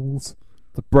some rules.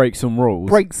 To break some rules.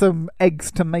 Break some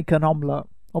eggs to make an omelette.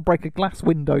 Or break a glass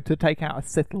window to take out a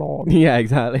Sith Lord. Yeah,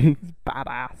 exactly.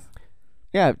 Badass.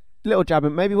 Yeah, little jab.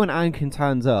 And maybe when Anakin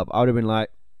turns up, I would have been like,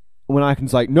 when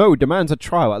Anakin's like, no, demands a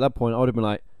trial. At that point, I would have been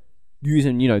like,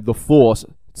 using, the Force,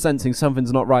 sensing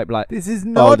something's not right, but like, This is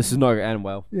not... this is not going to end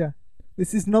well. Yeah.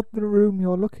 This is not the room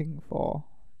you're looking for.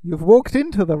 You've walked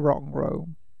into the wrong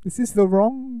room. This is the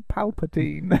wrong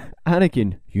Palpatine.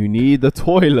 Anakin, you need the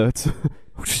toilet.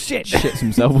 Shit. Shits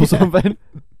himself or something.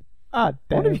 Ah,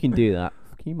 I wonder if you damn. can do that.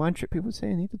 Can you mind trick people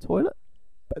saying need the toilet?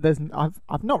 But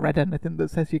I've not read anything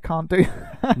that says you can't do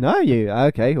No, you.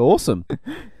 Okay, awesome.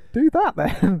 do that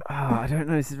then. I don't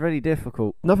know. This is really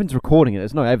difficult. Nothing's recording it.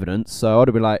 There's no evidence. So I would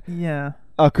have been like, Yeah.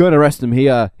 I couldn't arrest him.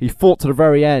 He fought to the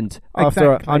very end.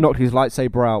 After Exactly. I knocked his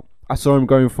lightsaber out, I saw him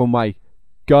going for my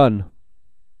gun.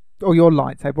 or your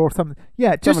lightsaber or something.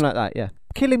 Yeah, just Something like that, yeah.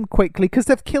 kill him quickly, because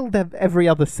they've killed every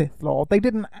other Sith Lord. They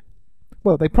didn't.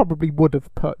 Well, they probably would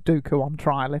have put Dooku on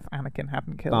trial if Anakin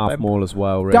hadn't killed Darth him. Maul as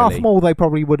well, really. Darth Maul they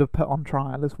probably would have put on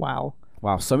trial as well.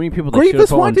 Wow, so many people they should have Grievous,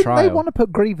 put why on didn't trial. they want to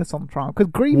put Grievous on trial?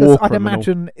 Because Grievous, War I'd criminal.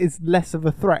 imagine, is less of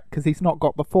a threat because he's not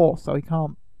got the Force, so he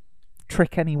can't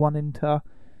trick anyone into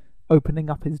opening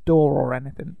up his door or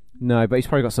anything. No, but he's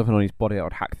probably got something on his body that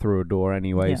would hack through a door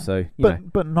anyway, Yeah. so, you know.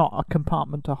 But not a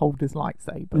compartment to hold his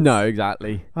lightsaber. No,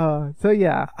 exactly. So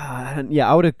yeah. And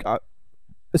yeah, I would have...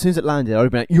 as soon as it landed, I would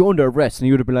have been like, "You're under arrest," and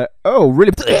he would have been like, "Oh,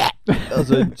 really?"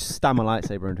 As I stab my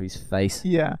lightsaber into his face.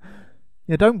 Yeah.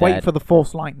 Yeah, don't wait Dead. for the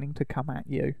Force lightning to come at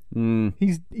you. Mm.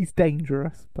 He's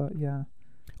dangerous, but yeah.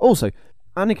 Also,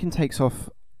 Anakin takes off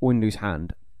Windu's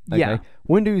hand. Okay? Yeah.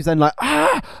 Windu's then like,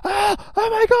 oh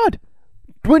my god!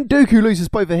 When Dooku loses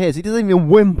both of his, he doesn't even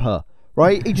whimper,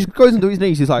 right? He just goes onto his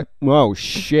knees, he's like, "Well,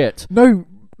 shit." No,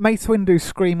 Mace Windu's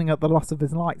screaming at the loss of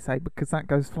his lightsaber because that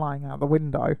goes flying out the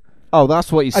window. Oh,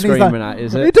 that's what he's And he's screaming like, at,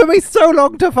 is It it? took me so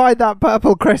long to find that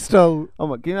purple crystal. Oh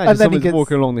my, can you And imagine then he someone's gets-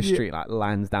 walking along the yeah. street, like,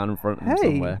 lands down in front of him Hey,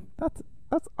 somewhere.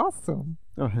 that's awesome.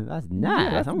 Oh, that's Yeah,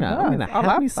 nice. that's I'm gonna nice. have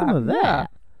I'll me have some that, of that. yeah.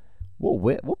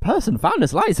 What person found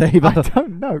this lightsaber? I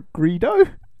don't know.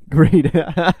 Greedo? Greed.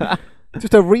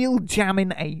 Just a real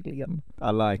jamming alien.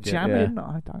 I like it. Jamming?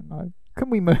 I don't know. Can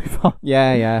we move on?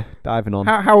 Yeah. Diving on.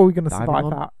 How are we going to Diving survive on.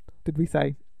 that? Did we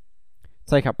say?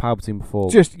 Take out Palpatine before.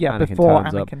 Just, Anakin before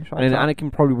turns up. Anakin shows And then up.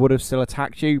 Anakin probably would have still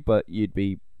attacked you, but you'd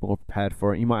be more prepared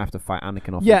for it. You might have to fight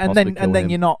Anakin off. Yeah, and and then possibly kill him.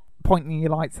 you're not pointing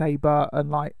your lightsaber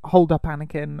and like hold up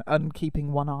Anakin and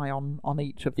keeping one eye on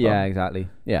each of them. Yeah, exactly.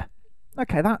 Yeah.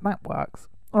 Okay, that works.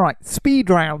 All right, speed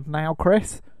round now,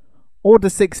 Chris. Order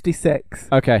 66.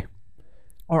 Okay.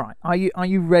 All right, are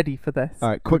you ready for this? All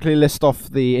right. Quickly list off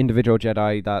the individual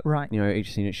Jedi that Right.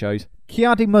 each scene it shows.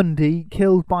 Ki-Adi-Mundi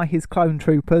killed by his clone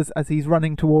troopers as he's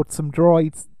running towards some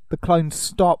droids. The clones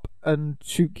stop and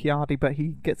shoot Ki-Adi, but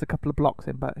he gets a couple of blocks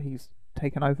in, but he's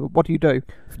taken over. What do?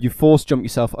 You force jump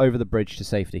yourself over the bridge to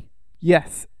safety.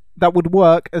 Yes, that would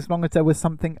work as long as there was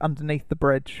something underneath the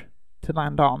bridge to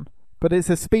land on. But it's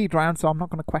a speed round, so I'm not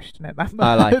going to question it that much.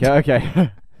 I like it.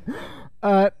 Okay.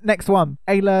 Next one.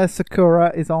 Ayla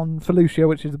Sakura is on Felucia,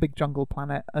 which is a big jungle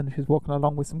planet, and she's walking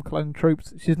along with some clone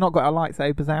troops. She's not got her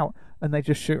lightsabers out, and they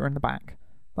just shoot her in the back.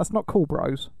 That's not cool,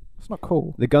 bros. It's not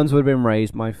cool. The guns would have been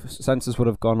raised. My sensors would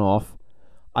have gone off.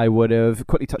 I would have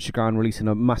quickly touched the ground, releasing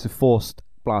a massive forced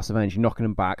blast of energy, knocking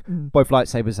them back. Both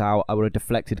lightsabers out. I would have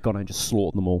deflected, gone and just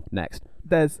slaughtered them all. Next.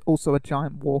 There's also a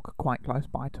giant walker quite close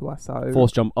by to us, so...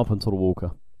 Force jump up onto the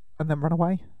walker. And then run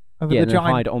away? Over Yeah, the and then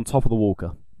giant... hide on top of the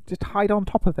walker. Just hide on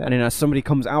top of it? And then as somebody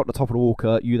comes out the top of the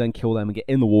walker, you then kill them and get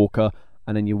in the walker,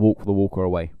 and then you walk the walker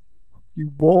away.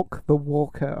 You walk the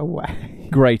walker away.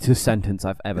 Greatest sentence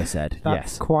I've ever said.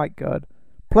 That's yes. quite good.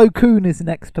 Plo Koon is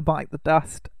next to bite the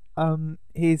dust.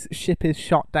 His ship is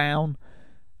shot down.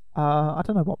 I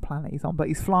don't know what planet he's on, but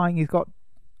he's flying. He's got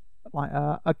like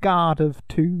a guard of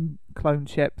 2 clone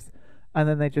ships, and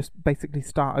then they just basically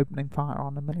start opening fire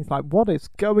on him. And he's like, "What is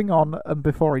going on?" And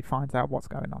before he finds out what's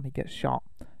going on, he gets shot.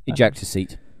 Ejector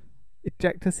seat.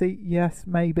 Ejector seat, yes,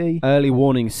 maybe. Early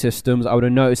warning systems. I would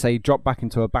have noticed they dropped back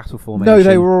into a battle formation. No,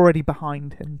 they were already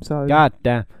behind him. So God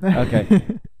damn.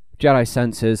 Okay. Jedi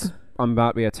senses. I'm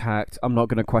about to be attacked. I'm not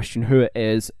going to question who it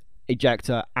is.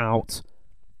 Ejector out.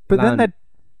 But then Land.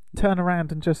 they'd turn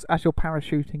around and just, as you're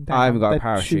parachuting down... I haven't got a they'd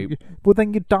parachute. shoot you. Well,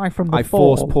 then you'd die from the I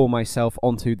fall. force pull myself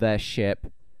onto their ship,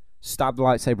 stab the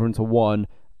lightsaber into one,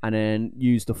 and then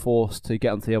use the force to get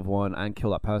onto the other one and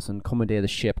kill that person, commandeer the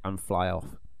ship, and fly off.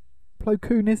 Plo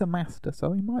Koon is a master,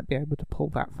 so he might be able to pull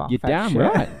that far. You're damn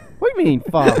right. What do you mean,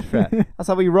 fast threat? That's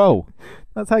how we roll.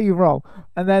 That's how you roll.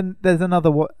 And then there's another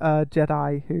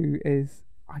Jedi who is...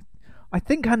 I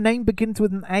think her name begins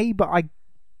with an A, but I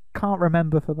can't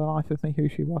remember for the life of me who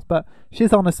she was. But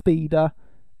she's on a speeder,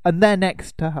 and they're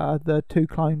next to her, the 2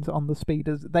 clones on the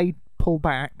speeders. They pull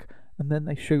back, and then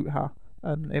they shoot her,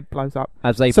 and it blows up.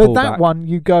 As they So pull that back, one,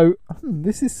 you go,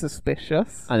 this is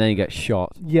suspicious. and then you get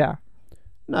shot. Yeah.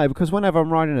 No, because whenever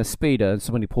I'm riding a speeder and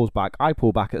somebody pulls back, I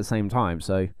pull back at the same time.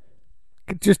 So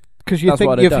Just because you That's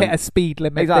what think I'd you've have hit done. a speed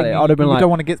limit. Exactly, thing, I'd have been you like, don't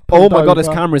want to get oh pulled my god, there's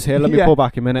over. cameras here. Let me Yeah. pull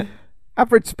back a minute.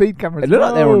 Average speed cameras. It looked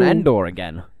like they were on No. Endor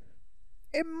again.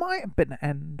 It might have been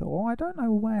Endor. I don't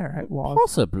know where it was.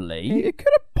 Possibly. It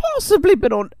could have possibly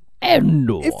been on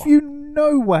Endor. If you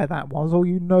know where that was, or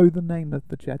you know the name of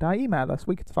the Jedi, email us.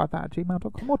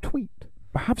 weekend5that@gmail.com or tweet.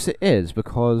 Perhaps it is,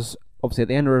 because obviously at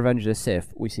the end of Revenge of the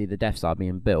Sith, we see the Death Star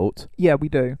being built. Yeah, we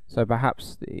do. So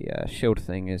perhaps the shield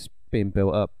thing is being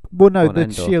built up. Well, no, On the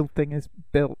Endor. shield thing is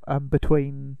built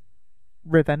between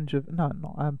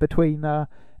between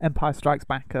Empire Strikes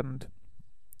Back and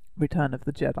Return of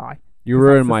the Jedi. You 'Cause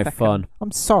ruined that's my the fun.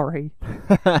 I'm sorry.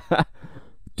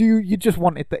 You just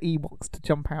wanted the Ewoks to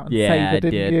jump out and save I it,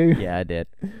 didn't did. you? Yeah, I did.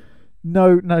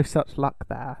 No such luck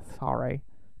there. Sorry.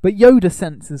 But Yoda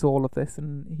senses all of this,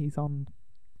 and he's on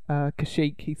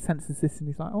Kashyyyk. He senses this, and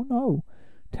he's like, "Oh no,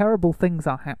 terrible things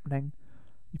are happening."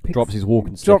 He Drops his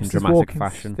walking stick in dramatic walking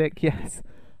fashion. Stick, yes.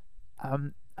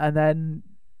 And then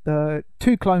the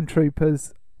 2 clone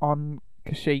troopers on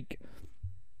Kashyyyk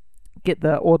get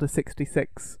the Order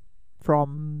 66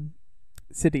 from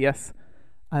Sidious,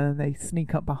 and then they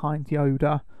sneak up behind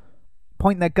Yoda,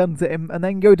 point their guns at him, and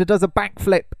then Yoda does a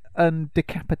backflip and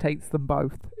decapitates them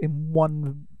both in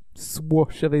one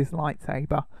swoosh of his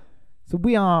lightsaber. So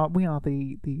we are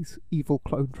these evil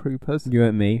clone troopers. You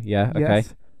and me, yeah, okay.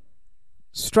 Yes.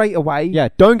 Straight away. Yeah,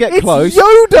 don't get It's close.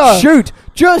 Yoda! Shoot!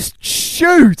 Just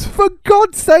shoot! For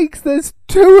God's sakes, there's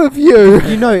 2 of you!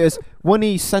 You notice when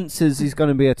he senses he's going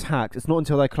to be attacked, it's not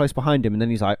until they're close behind him, and then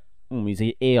he's like, his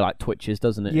ear like twitches,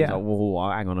 doesn't it? Yeah. He's like, whoa,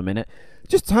 hang on a minute.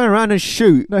 Just turn around and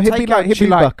shoot. No, he'd Take be out like-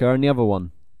 Chewbacca and the other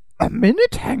one. A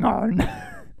minute, hang on.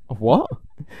 What?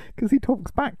 Because he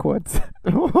talks backwards.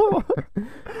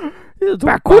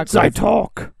 Backwards I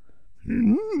talk.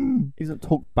 Hmm. He doesn't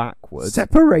talk backwards.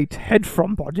 Separate head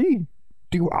from body.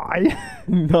 Do I?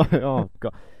 No, oh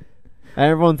god.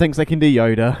 Everyone thinks they can do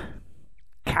Yoda.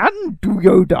 Can do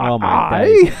Yoda. Oh my I.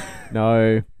 days.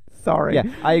 No. Sorry. Yeah,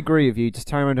 I agree with you. Just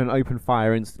turn around and open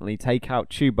fire instantly. Take out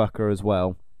Chewbacca as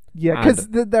well. Yeah, because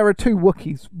there are 2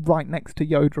 Wookiees right next to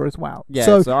Yoda as well. Yeah,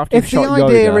 so so after if you've the shot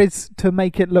idea Yoda- is to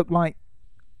make it look like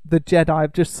the Jedi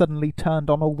have just suddenly turned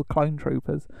on all the clone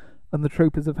troopers, and the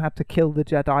troopers have had to kill the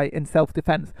Jedi in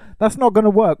self-defense, that's not going to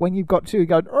work when you've got Chewie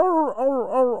going, "Arr, arr,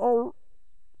 arr, arr."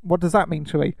 What does that mean,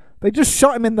 Chewie? They just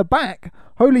shot him in the back.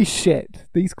 Holy shit,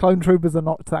 these clone troopers are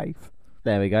not safe.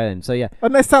 There we go then. So yeah.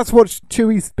 Unless that's what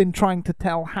Chewie's been trying to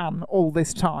tell Han all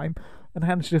this time, and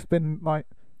Han's just been like,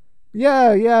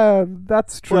 yeah,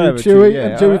 that's true, Whatever, Chewie. yeah,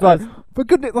 And Chewie's like, for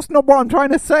goodness, that's not what I'm trying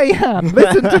to say, Han.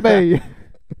 Listen to me.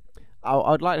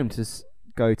 I'd like them to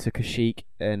go to Kashyyyk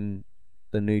in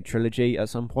the new trilogy at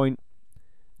some point.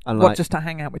 And What, like, just to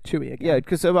hang out with Chewie again? yeah,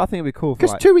 because I think it'd be cool for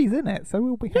Because like, Chewie's in it, so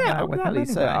we'll be hanging yeah, out with him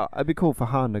exactly. anyway. So it'd be cool for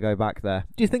Han to go back there.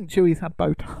 Do you think Chewie's had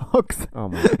Botox? Oh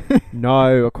my!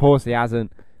 No, of course he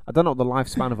hasn't. I don't know what the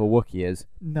lifespan of a Wookiee is.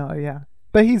 No, yeah.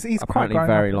 But he's quite Apparently grown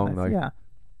very up in long, this, though. Yeah.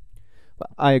 But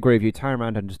I agree with you. Turn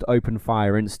around and just open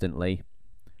fire instantly.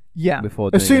 Yeah.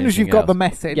 Before As doing soon as you've anything got else. the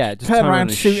message, Yeah, just turn around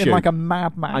and shooting shoot. like a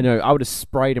madman. I know. I would have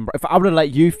sprayed him. If I would have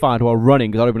let you fire while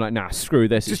running, because I would have been like, nah, screw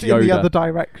this. Just it's in Yoda. the other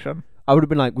direction. I would have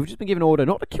been like, we've just been given order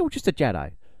not to kill just a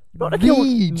Jedi. Not to The kill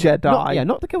Jedi.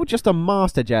 Not to kill just a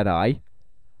Master Jedi.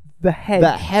 The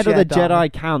head Of the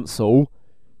Jedi Council,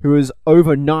 who is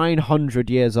over 900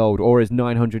 years old, or is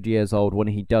 900 years old when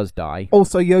he does die.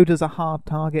 Also, Yoda's a hard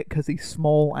target because he's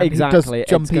small and Exactly, he it's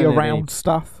does jumpy gonna around be-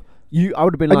 stuff. I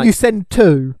would have been And like, you send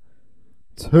 2.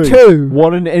 two. Two.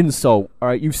 What an insult! All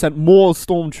right, you've sent more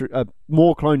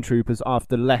more clone troopers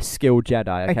after less skilled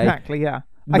Jedi. Okay, Exactly, yeah.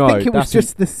 No, I think it was that's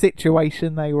just the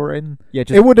situation they were in. yeah,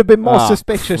 just It would have been more Ah,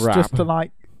 suspicious crap. just to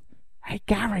like, hey,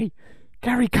 Gary,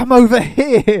 come over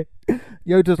here.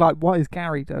 Yoda's like, what is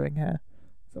Gary doing here?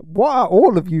 So, what are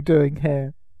all of you doing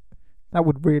here? That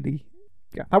would really,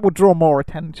 that would draw more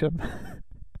attention.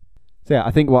 So yeah,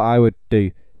 I think what I would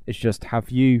do is just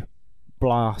have you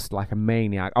blast like a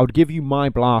maniac. I would give you my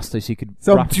blaster so you could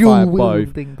So rapid fire dual both,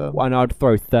 wielding them and I'd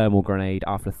throw thermal grenade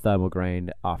after thermal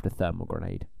grenade after thermal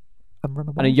grenade, and run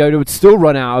away. and then Yoda would still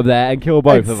run out of there and kill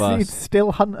both of He'd us.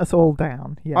 still hunt us all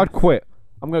down. Yes. I'd quit.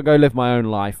 I'm gonna go live my own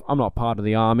life. I'm not part of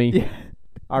the army. Yeah.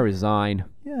 I resign.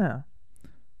 Yeah.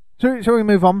 Shall we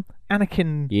move on?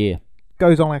 Anakin Yeah,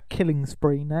 goes on a killing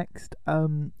spree next.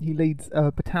 He leads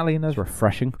a battalion it's of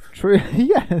refreshing.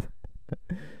 yeah.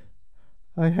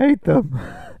 I hate them.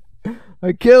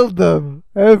 I killed them.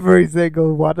 Every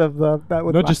single one of them. That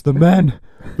was Not just the men,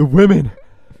 the women,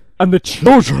 and the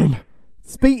children.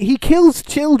 He kills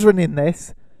children in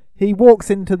this. He walks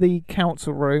into the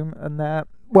council room and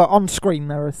on screen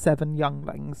there are 7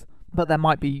 younglings, but there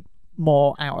might be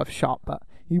more out of shot. But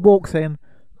he walks in,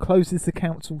 closes the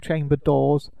council chamber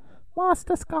doors.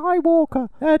 Master Skywalker,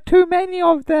 there are too many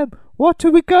of them. What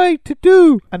are we going to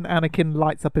do? And Anakin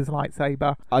lights up his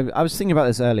lightsaber. I was thinking about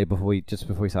this earlier before we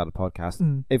started the podcast.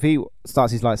 Mm. If he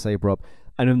starts his lightsaber up,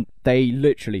 and then they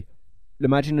literally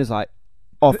imagine there's like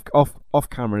off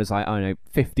camera there's like, I don't know,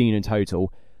 15 in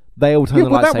total. They all turn the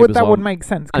lightsabers that on would make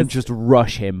sense. and just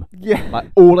rush him. Yeah.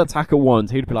 Like all attack at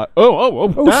once. He'd be like, oh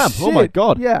damn, shit. oh my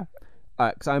god. Yeah.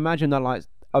 Because I imagine that like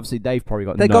obviously they've probably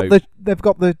got they've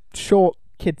got the short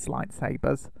kids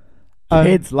lightsabers.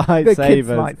 Kids lightsabers. The kids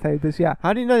lightsabers, yeah.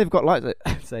 How do you know they've got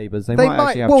lightsabers? They might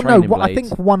actually have well, training no. blades. I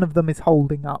think one of them is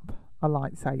holding up a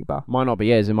lightsaber. Might not be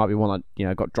his. It might be one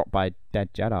that got dropped by a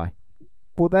dead Jedi.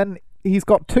 Well, then he's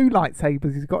got 2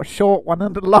 lightsabers. He's got a short one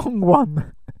and a long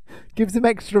one. Gives him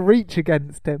extra reach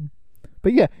against him.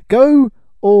 But yeah, go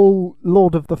all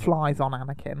Lord of the Flies on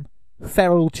Anakin.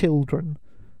 Feral children.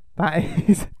 That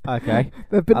is. Okay.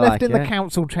 They've been left in the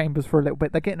council chambers for a little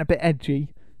bit. They're getting a bit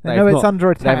edgy. They know it's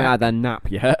under attack. They haven't had their nap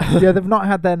yet. Yeah, they've not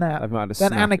had their nap. They've not had a then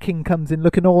snack. Anakin comes in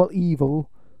looking all evil,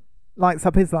 lights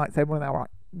up his lightsaber, and they're like,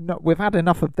 no, we've had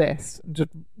enough of this, and just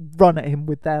run at him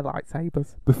with their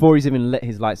lightsabers. Before he's even lit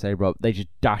his lightsaber up, they just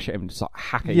dash at him, just like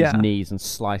hack at his knees and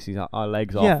slice his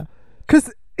legs off. Yeah,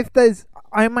 because if there's,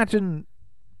 I imagine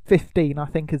 15, I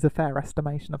think, is a fair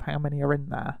estimation of how many are in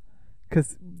there.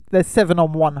 Because there's 7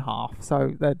 on one half,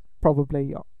 so they're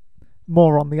probably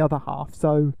more on the other half.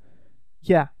 So,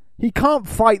 yeah. He can't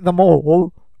fight them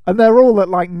all, and they're all at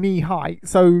like knee height,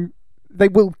 so they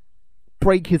will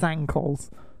break his ankles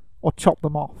or chop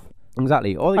them off.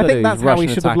 Exactly. All I think that's how he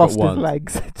should have lost his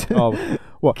legs.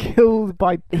 What? Killed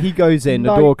by. He goes in,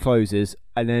 the door closes,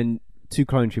 and then 2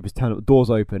 clone troopers turn up, the doors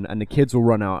open, and the kids will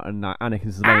run out, and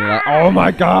Anakin's laying like, "Oh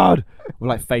my god!" with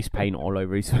like face paint all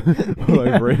over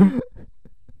him.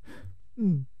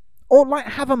 Or like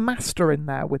have a master in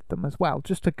there with them as well,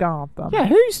 just to guard them. Yeah,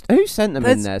 who sent them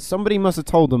in there? Somebody must have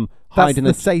told them hide in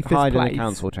the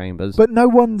council chambers. But no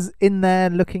one's in there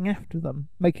looking after them,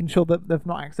 making sure that they've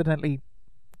not accidentally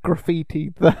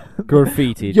graffitied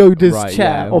Yoda's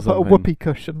chair or put a whoopee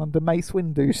cushion under Mace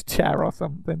Windu's chair or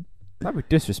something. That'd be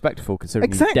disrespectful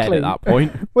considering he's dead at that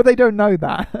point. Well, they don't know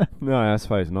that. No, I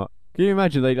suppose not. Can you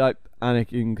imagine they like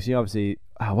Anakin? Because he obviously,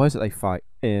 where is it they fight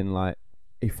in? Like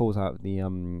he falls out of the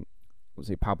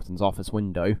Palpatine's office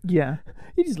window. Yeah.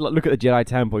 You just look at the Jedi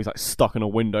Temple, he's like stuck in a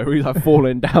window, he's like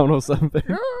falling down or something.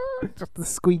 Just the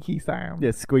squeaky sound. Yeah,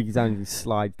 squeaky sound, he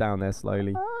slides down there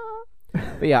slowly.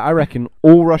 But yeah, I reckon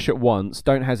all rush at once,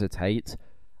 don't hesitate,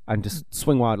 and just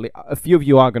swing wildly. A few of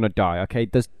you are going to die, okay?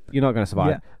 You're not going to survive.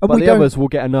 Yeah. But the others will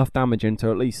get enough damage into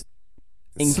at least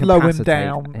slow him incapacitate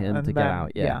down him to get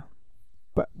out. Yeah.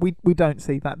 But we don't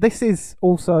see that. This is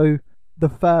also the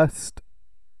first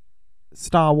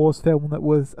Star Wars film that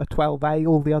was a 12A.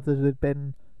 All the others had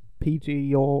been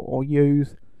PG or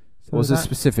U's. So was this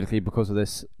specifically because of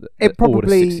this? It probably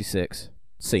Order 66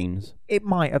 scenes. It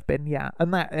might have been, yeah.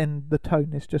 And the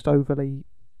tone is just overly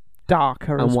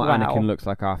darker and as well. And what Anakin looks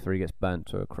like after he gets burnt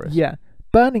to a crisp. Yeah,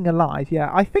 burning alive. Yeah,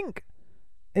 I think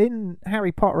in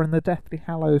Harry Potter and the Deathly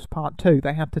Hallows Part 2,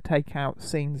 they had to take out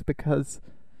scenes because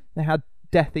they had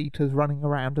Death Eaters running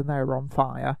around and they were on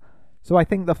fire. So I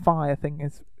think the fire thing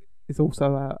is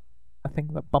also a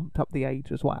thing that bumped up the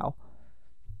age as well.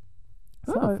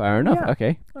 So, fair enough. Yeah.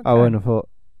 Okay. I wouldn't have thought.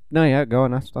 No, yeah, go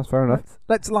on. That's fair enough.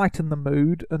 Let's lighten the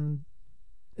mood, and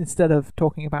instead of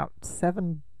talking about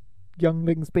 7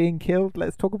 younglings being killed,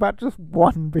 let's talk about just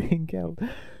 1 being killed.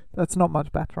 That's not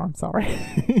much better. I'm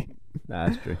sorry.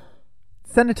 That's true.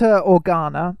 Senator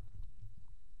Organa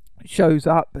shows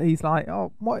up. He's like,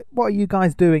 "Oh, what are you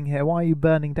guys doing here? Why are you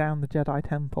burning down the Jedi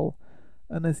Temple?"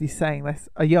 And as he's saying this,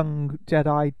 a young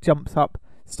Jedi jumps up,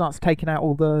 starts taking out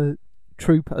all the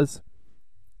troopers,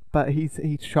 but he's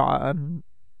shot, and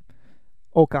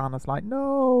Organa's like,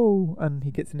 "No!" and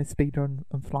he gets in his speeder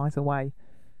and flies away.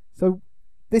 So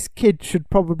this kid should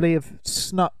probably have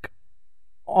snuck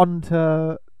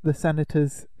onto the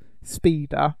senator's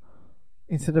speeder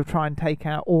instead of trying to take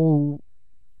out all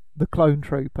the clone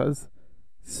troopers.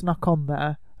 Snuck on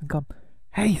there and gone,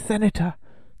 "Hey, Senator,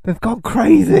 they've gone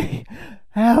crazy!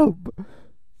 Help!"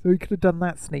 So he could have done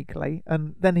that sneakily,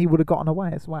 and then he would have gotten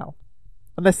away as well.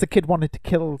 Unless the kid wanted to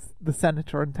kill the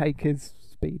senator and take his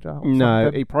speeder. No,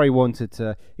 something. he probably wanted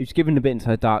to. He was given a bit into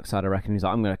the dark side, I reckon. He's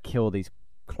like, I'm going to kill these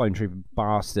clone trooper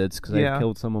bastards because they've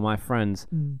killed some of my friends.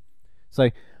 So,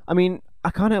 I mean, I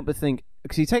can't help but think,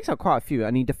 because he takes out quite a few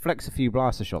and he deflects a few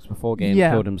blaster shots before getting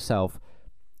killed himself.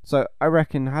 So I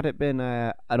reckon had it been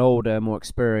an older, more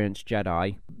experienced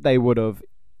Jedi, they would have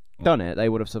done it. They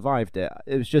would have survived it.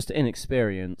 It was just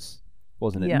inexperience,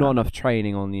 wasn't it? Yeah. Not enough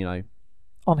training on,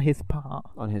 on his part.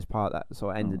 On his part, that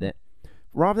sort of ended it.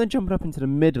 Rather than jumping up into the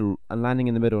middle and landing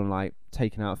in the middle and like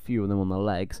taking out a few of them on the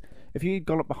legs, if you'd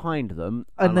gone up behind them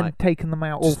and then taken them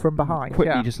out all from behind,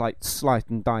 quickly just like sliced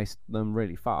and diced them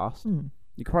really fast,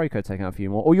 you probably could have taken out a few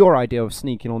more. Or your idea of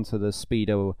sneaking onto the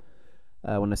speeder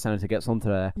when the senator gets onto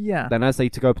there. Yeah. Then as they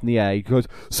go up in the air, he goes,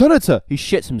 "Senator!" He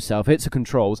shits himself, hits the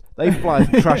controls, they fly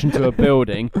crash into a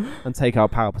building and take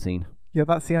out Palpatine. Yeah,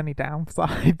 that's the only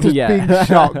downside. Just being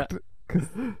shocked because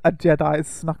a Jedi has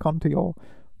snuck onto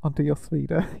your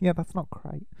speeder. Yeah, that's not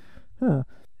great. Huh.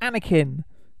 Anakin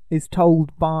is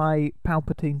told by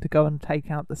Palpatine to go and take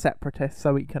out the Separatists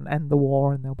so he can end the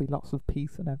war and there'll be lots of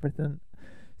peace and everything.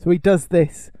 So he does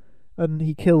this and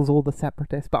he kills all the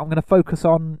Separatists. But I'm going to focus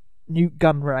on Newt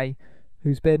Gunray,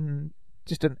 who's been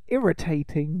just an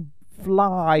irritating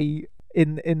fly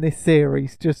in this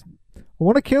series. Just, I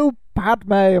want to kill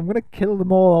Padme, I'm going to kill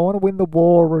them all, I want to win the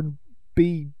war and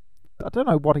be... I don't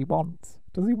know what he wants.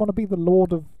 Does he want to be the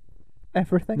Lord of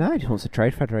everything? No, he just wants the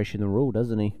Trade Federation to rule,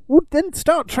 doesn't he? Well, then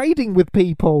start trading with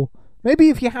people. Maybe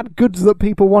if you had goods that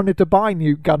people wanted to buy,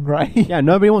 Newt Gunray. Yeah,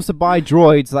 nobody wants to buy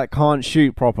droids that can't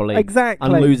shoot properly. Exactly.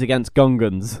 And lose against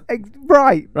Gungans.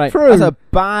 Right. That's True. a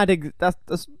bad...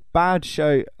 That's bad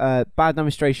show. Bad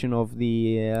demonstration of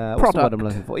the... what's the word I'm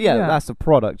looking for? Yeah, that's the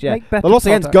product, yeah. They lost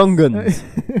against Gungans.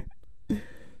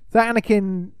 So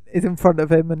Anakin is in front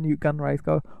of him and Newt Gunray's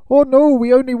go, oh no,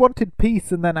 we only wanted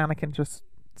peace, and then Anakin just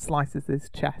slices his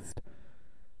chest.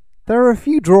 There are a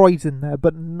few droids in there,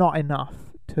 but not enough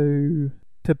to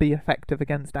be effective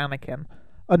against Anakin.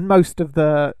 And most of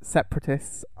the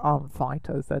Separatists aren't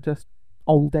fighters, they're just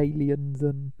old aliens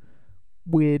and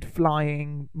weird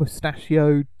flying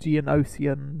mustachioed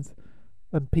Geonosians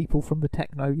and people from the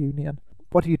Techno Union.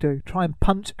 What do? Try and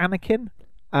punch Anakin?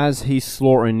 As he's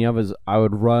slaughtering the others, I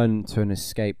would run to an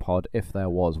escape pod if there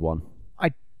was one.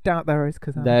 I doubt there is,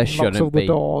 because there shouldn't all be. The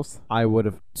doors. I would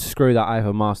have screwed that. I have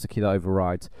a master key that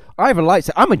overrides. I have a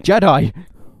lightsaber. I'm a Jedi.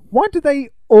 Why do they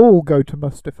all go to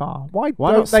Mustafar? Why not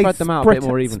don't they spread them out a bit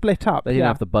more even? Split up. They didn't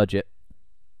have the budget.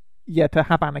 Yeah, to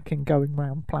have Anakin going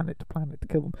round planet to planet to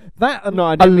kill them. That and No,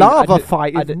 I a didn't mean- lava I did-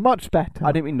 fight I is did- much better.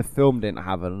 I didn't mean the film didn't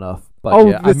have enough Oh,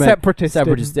 budget. the I meant Separatists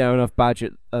Separatists didn't. didn't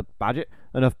have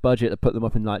enough budget to put them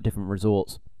up in like different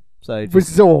resorts. So just,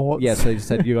 Resorts. yeah, so they just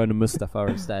said you're going to Mustafar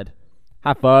instead.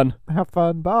 Have fun. Have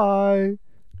fun, bye.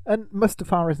 And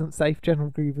Mustafar isn't safe. General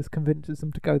Grievous convinces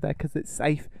them to go there because it's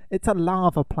safe. It's a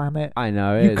lava planet. I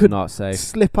know, You it is could not safe.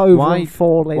 Slip over Why- and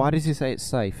fall in. Why does he say it's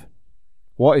safe?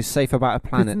 What is safe about a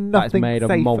planet that's nothing made of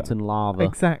safe. molten lava?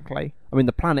 Exactly. I mean,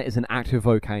 the planet is an active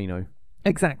volcano.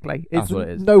 Exactly. That's It's what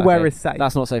it is. Nowhere Okay. is safe.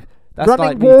 That's not safe. That's Running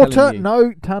like me telling water? you.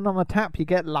 No. Turn on a tap, you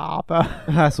get lava.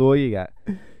 That's all you get.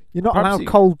 You're not Perhaps allowed you-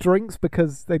 cold drinks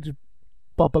because they just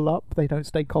bubble up. They don't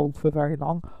stay cold for very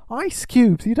long. Ice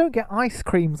cubes. You don't get ice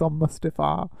creams on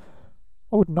Mustafar.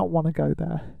 I would not want to go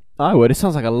there. I would. It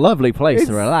sounds like a lovely place It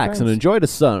to relax and sounds enjoy the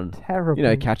sun. Terrible. You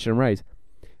know, catch them rays.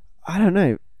 I don't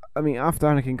know. I mean, after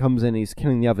Anakin comes in, he's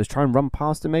killing the others. Try and run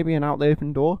past him, maybe, and out the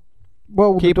open door.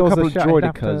 Well, Keep the a doors couple are of shut, you'd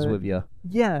have droidicas to- with you.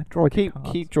 Yeah, Keep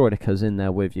droidicas. droidicas in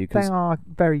there with you. They 'cause, are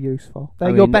very useful. They're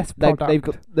I your mean, best product. They've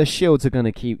got the shields are going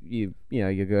to keep you. You know,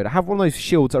 you're good. Have one of those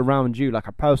shields around you, like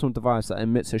a personal device that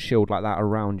emits a shield like that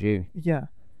around you. Yeah.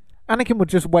 Anakin would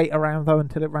just wait around though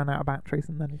until it ran out of batteries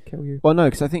and then he'd kill you. Well, no,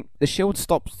 because I think the shield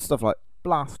stops stuff like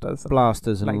Blasters.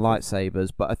 blasters and lasers. lightsabers,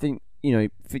 but I think you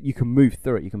can move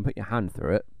through it. You can put your hand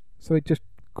through it. So he'd just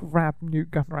grab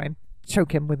Newt Gunray and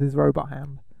choke him with his robot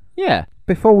hand. Yeah.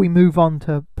 Before we move on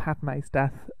to Padme's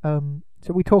death, shall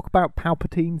we talk about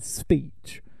Palpatine's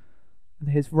speech and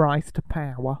his rise to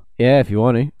power? Yeah, if you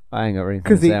want to. I ain't got anything to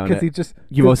Because say on he it. just...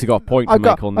 You've also got a point to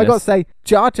make on this. I got to say,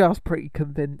 Jar Jar's pretty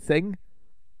convincing,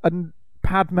 and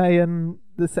Padme and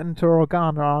the Senator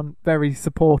Organa aren't very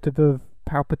supportive of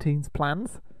Palpatine's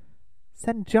plans.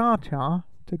 Send Jar Jar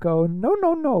to go,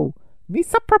 no,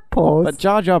 Misa propose. But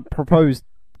Jar Jar proposed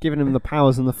giving him the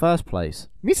powers in the first place.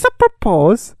 Misa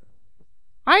propose.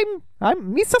 I'm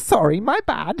Misa sorry, my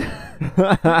bad.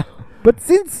 But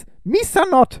since Misa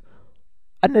not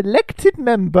an elected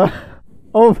member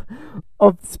of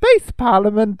Space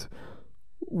Parliament,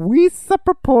 we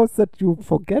propose that you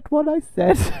forget what I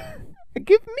said and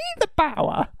give me the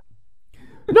power.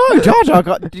 No, Jar Jar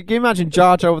got. Can you imagine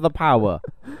Jar Jar with the power?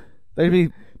 They'd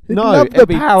be. He'd No, love it'd the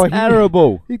be power.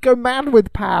 terrible. He'd go mad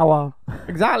with power.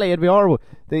 Exactly, it'd be horrible.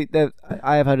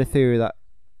 I have heard a theory that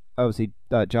obviously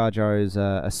Jar Jar is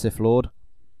a Sith Lord.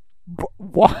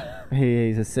 What?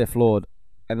 He's a Sith Lord,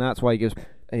 and that's why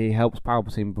he helps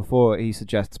Palpatine before he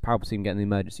suggests Palpatine getting the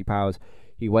emergency powers.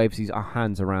 He waves his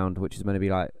hands around, which is meant to be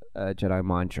like a Jedi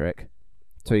mind trick,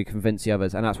 so he convince the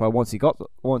others. And that's why once he's got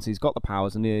the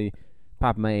powers, and the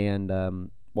Padme and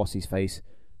what's his face,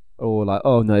 or like,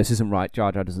 oh no, this isn't right.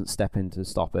 Jar Jar doesn't step in to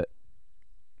stop it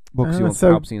because he wants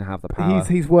so Palpatine to have the power.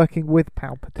 He's working with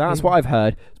Palpatine. That's what I've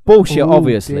heard. It's bullshit, Oh,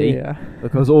 obviously, dear.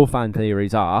 because all fan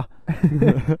theories are.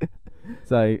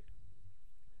 So,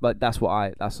 but that's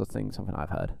the thing. Something I've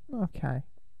heard. Okay.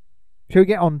 Shall we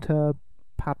get on to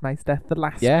Padme's death? The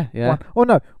last Yeah. one. Oh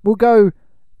no, we'll go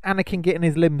Anakin getting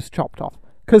his limbs chopped off.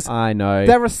 Because I know.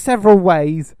 there are several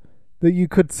ways that you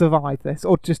could survive this,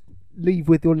 or just leave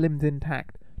with your limbs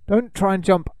intact. Don't try and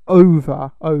jump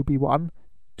over Obi-Wan.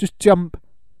 Just jump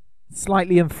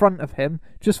slightly in front of him,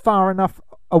 just far enough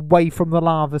away from the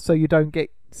lava so you don't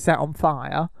get set on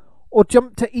fire, or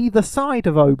jump to either side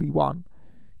of Obi-Wan.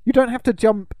 You don't have to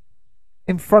jump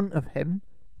in front of him.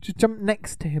 Just jump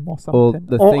next to him or something. Or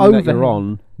the or thing over that you're him.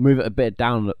 on, move it a bit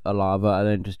down a lava and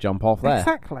then just jump off there.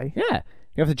 Exactly. Yeah.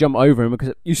 You have to jump over him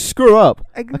because you screw up.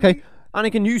 Okay,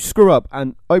 Anakin, you screw up,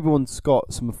 and Obi-Wan's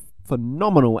got some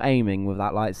phenomenal aiming with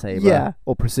that lightsaber. Yeah.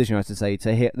 Or precision, I should say,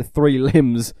 to hit the 3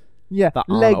 limbs Yeah. that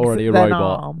Legs, aren't already a then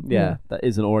robot. arm. Yeah, that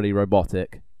isn't already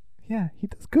robotic. Yeah, he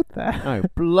does good there. No,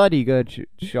 bloody good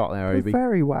shot there, Obi.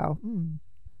 Very well. Mm.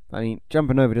 I mean,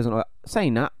 jumping over doesn't look...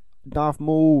 Saying that, Darth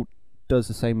Maul does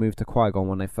the same move to Qui-Gon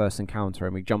when they first encounter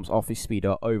him. He jumps off his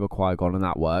speeder over Qui-Gon, and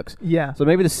that works. Yeah. So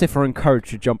maybe the Sith are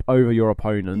encouraged to jump over your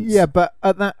opponents. Yeah, but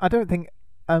at that, I don't think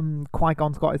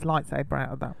Qui-Gon's got his lightsaber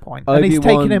out at that point. And he's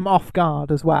Obi-Wan- taking him off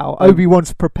guard as well.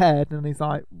 Obi-Wan's prepared, and he's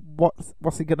like,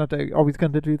 what's he going to do? Oh, he's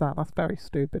going to do that. That's very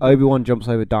stupid. Obi-Wan jumps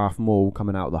over Darth Maul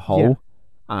coming out of the hole, Yeah.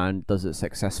 and does it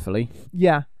successfully.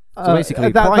 Yeah. So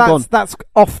basically, that's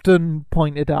often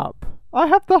pointed up. I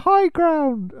have the high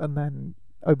ground, and then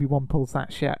Obi-Wan pulls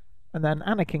that shit, and then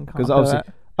Anakin can't do obviously it.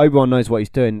 Obi-Wan knows what he's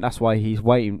doing. That's why he's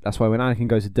waiting. That's why when Anakin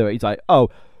goes to do it, he's like, "Oh,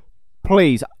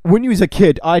 please! When you was a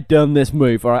kid, I'd done this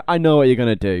move. All right, I know what you're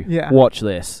gonna do. Yeah. Watch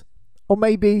this." Or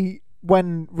maybe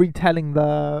when retelling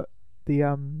the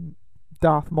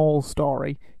Darth Maul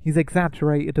story, he's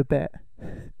exaggerated a bit.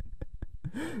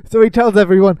 So he tells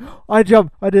everyone, I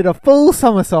did a full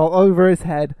somersault over his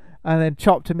head and then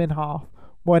chopped him in half.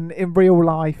 When in real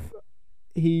life,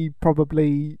 he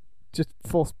probably just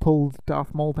force pulled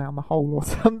Darth Maul down the hole or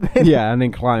something. Yeah, and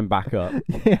then climb back up.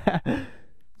 Yeah.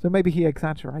 So maybe he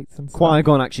exaggerates and stuff.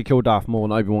 Qui-Gon actually killed Darth Maul,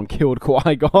 and Obi-Wan killed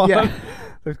Qui-Gon. Yeah.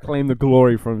 To claim the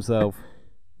glory for himself.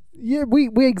 Yeah, we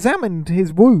examined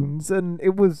his wounds, and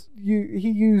it was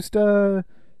he used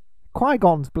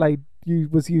Qui-Gon's blade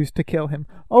was used to kill him.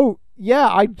 Oh yeah,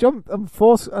 I jumped and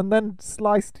forced and then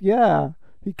sliced. Yeah,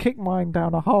 he kicked mine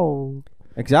down a hole.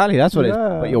 Exactly, that's what it is.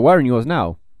 But you're wearing yours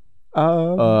now.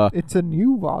 It's a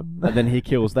new one. And then he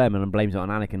kills them and then blames it on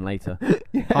Anakin later.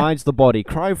 Yeah. Hides the body,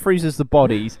 cryo freezes the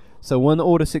bodies. So when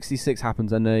Order 66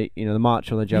 happens and the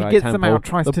March on the Jedi gets Temple, them out,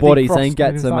 tries the to bodies defrost then them, gets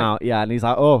and he's them like, out. Yeah, and he's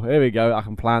like, oh, here we go, I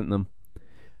can plant them.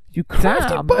 You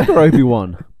crafty Damn. bugger,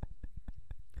 Obi-Wan.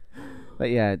 But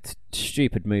yeah, it's a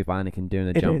stupid move by Anakin doing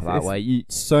the It jump is, that it's- way.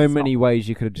 So many ways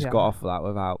you could have just Yeah. got off of that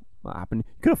without that happening.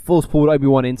 You could have force pulled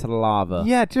Obi-Wan into the lava.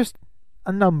 Yeah, just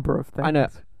a number of things. I know.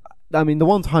 I mean, the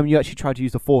one time you actually tried to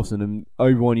use the Force and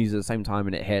Obi-Wan uses it at the same time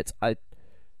and it hits, and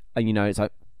it's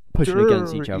like pushing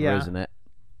against each other, Yeah. isn't it?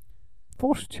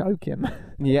 Force choke him.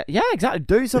 Yeah, exactly.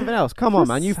 Do something else. Come on, Just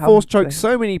man. You force choke something.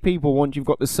 so many people once you've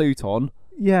got the suit on.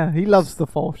 Yeah, he loves the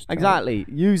Force choke. Exactly.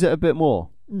 Use it a bit more.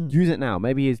 Mm. Use it now.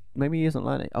 Maybe he isn't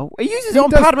learning. Oh, he uses He it on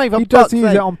does- Padme. For He does fuck's use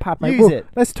sake. it on Padme. Use Well, it.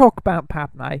 Let's talk about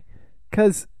Padme,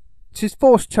 because she's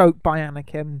force choked by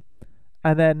Anakin,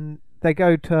 and then they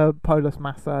go to Polis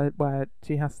Massa where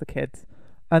she has the kids,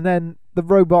 and then the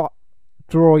robot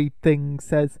droid thing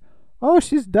says, "Oh,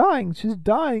 she's dying. She's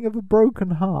dying of a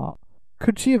broken heart."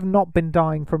 Could she have not been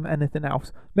dying from anything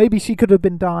else? Maybe she could have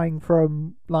been dying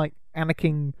from like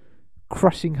Anakin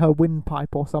crushing her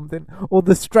windpipe or something, or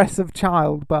the stress of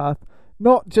childbirth.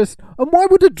 Not just. And why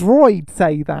would a droid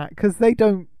say that? Because they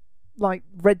don't like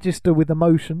register with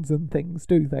emotions and things,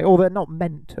 do they? Or they're not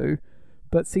meant to.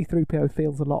 But C-3PO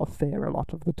feels a lot of fear a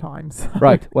lot of the time. So.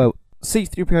 Right. Well,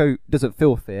 C-3PO doesn't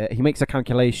feel fear. He makes the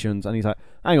calculations and he's like,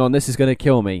 "Hang on, this is going to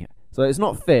kill me." So it's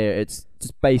not fear. It's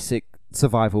just basic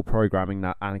survival programming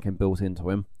that Anakin built into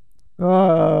him.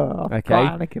 Oh, Okay.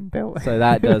 Anakin built. So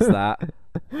that does that.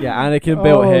 Yeah, Anakin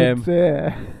built him.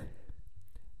 Dear.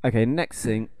 Okay, next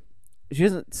thing. She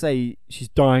doesn't say she's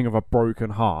dying of a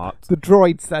broken heart. The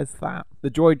droid says that. The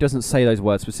droid doesn't say those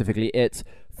words specifically. It's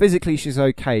physically she's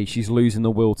okay. She's losing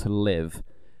the will to live.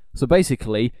 So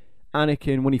basically,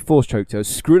 Anakin, when he force choked her,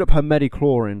 screwed up her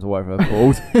midi-chlorians or whatever they're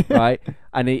called, right?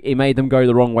 And he made them go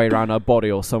the wrong way around her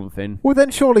body or something. Well,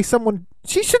 then surely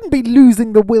she shouldn't be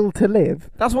losing the will to live.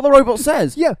 That's what the robot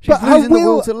says. Yeah, She's but her losing the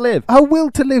will to live. Her will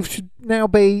to live should now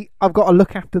be, I've got to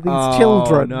look after these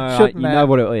children, No, shouldn't you it? know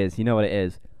what it is. You know what it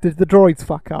is. Did the droids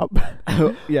fuck up?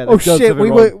 Yeah. Oh shit,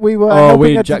 we were Oh, helping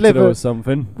we her injected her deliver. with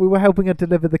something. We were helping her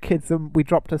deliver the kids, and we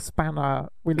dropped a spanner.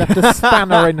 We left a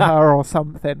spanner in her or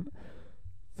something.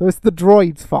 So it's the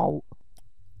droid's fault.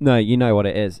 No, you know what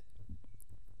it is.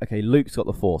 Okay, Luke's got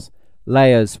the Force.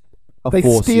 Leia's a They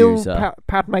Force steal user.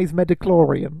 Padme's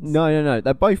midichlorians. No.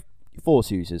 They're both Force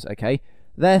users, okay?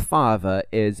 their father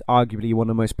is arguably one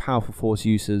of the most powerful Force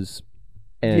users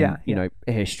in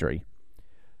history.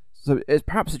 So it's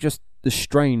perhaps just the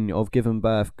strain of giving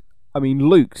birth. I mean,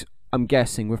 Luke, I'm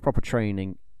guessing with proper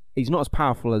training, he's not as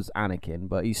powerful as Anakin,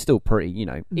 but he's still pretty.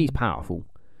 He's powerful,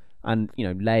 and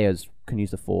Leia's can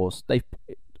use the Force.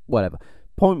 Whatever.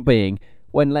 Point being,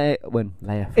 when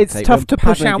Leia, it's tough to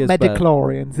push out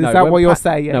midichlorians. Is that what you're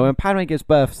saying? No, when Padme gives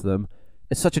birth to them,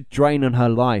 it's such a drain on her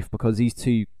life because these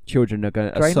two children are on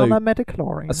her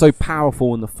midichlorians. Are so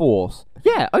powerful in the Force.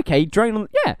 Yeah, okay, drain on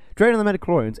the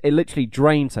midichlorians. It literally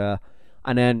drains her,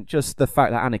 and then just the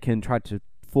fact that Anakin tried to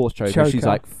Force choke her, she's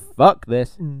like, "Fuck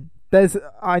this."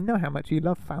 I know how much you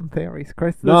love fan theories,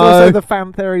 Chris. There's also the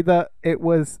fan theory that it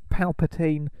was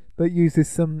Palpatine that uses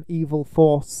some evil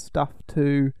Force stuff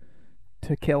to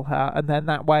kill her, and then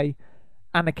that way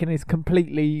Anakin is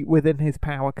completely within his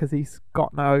power because he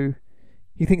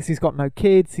thinks he's got no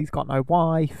kids, he's got no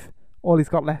wife, all he's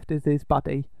got left is his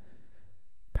buddy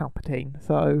Palpatine.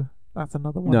 So that's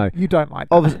another one. No, you don't like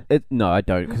that. No, I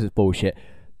don't, because it's bullshit.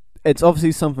 It's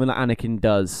obviously something that Anakin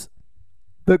does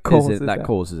that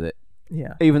causes it.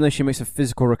 Yeah. Even though she makes a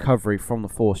physical recovery from the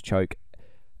Force choke,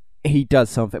 he does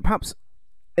something. Perhaps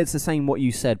it's the same what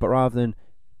you said, but rather than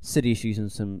Sidious using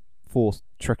some Force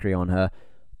trickery on her,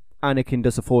 Anakin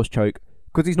does a Force choke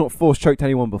because he's not Force choked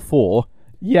anyone before.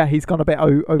 Yeah, he's gone a bit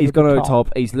over. He's gone over the top.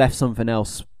 He's left something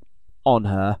else on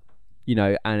her,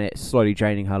 and it's slowly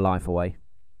draining her life away.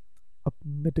 A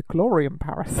midichlorian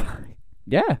parasite.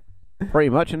 Yeah, pretty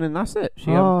much, and then that's it.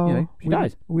 She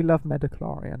dies. We love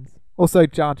midichlorians. Also,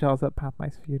 Jar Jar's at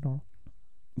Padme's funeral.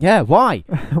 Yeah, why?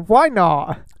 Why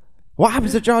not? What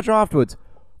happens to Jar Jar afterwards?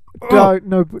 No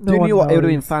Do you know what? It would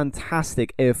have been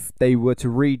fantastic if they were to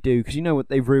redo, because what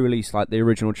they've re-released like the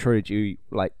original trilogy,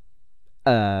 like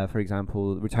for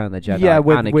example, Return of the Jedi. Yeah,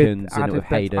 with Anakin's in it with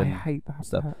Hayden. I hate that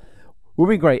stuff. Would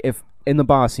be great if in the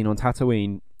bar scene on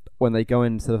Tatooine, when they go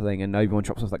into the thing and Obi-Wan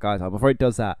chops off that guy's arm, before he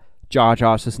does that, Jar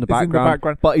Jar's just in the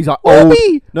background. But he's like old.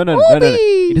 No.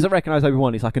 He doesn't recognise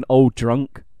Obi-Wan. He's like an old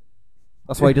drunk.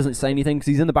 That's why he doesn't say anything, because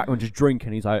he's in the background just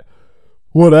drinking. He's like,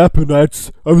 "What happened? I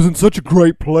was in such a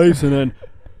great place, and then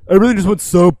everything just went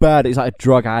so bad." He's like a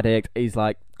drug addict. He's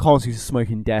like constantly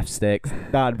smoking death sticks.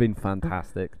 That'd been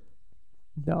fantastic.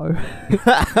 No.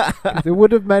 It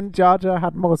would have meant Jar Jar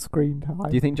had more screen time.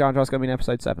 Do you think Jar Jar's going to be in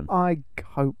episode 7? I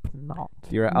hope not.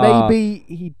 Maybe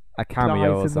he a cameo dies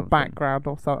or in the background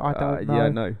or something. I don't know. Yeah,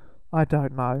 no. I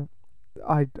don't know.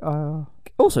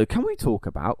 Also, can we talk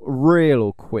about,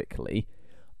 real quickly,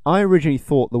 I originally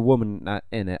thought the woman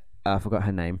in it, I forgot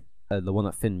her name, the one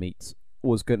that Finn meets,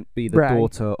 was going to be the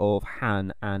daughter of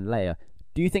Han and Leia.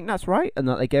 Do you think that's right, and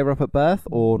that they gave her up at birth,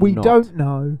 or not? We don't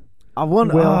know.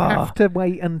 We'll have to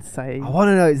wait and see. I want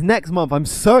to know. It's next month. I'm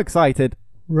so excited.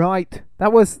 Right.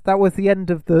 That was the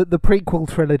end of the prequel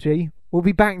trilogy. We'll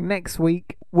be back next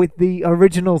week with the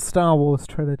original Star Wars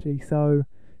trilogy, so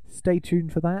stay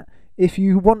tuned for that. If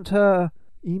you want to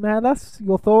email us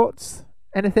your thoughts,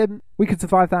 anything, we could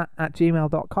survive that at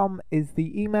gmail.com is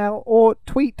the email, or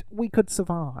tweet we could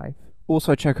survive.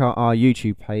 Also check out our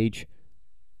YouTube page,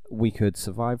 We Could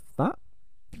Survive That.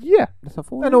 Yeah,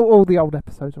 and all the old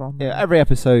episodes are on there. Yeah, every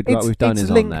episode that we've done is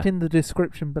on there. It's linked in the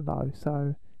description below,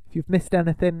 so if you've missed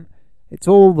anything, it's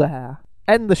all there.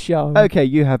 End the show. Okay,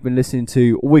 you have been listening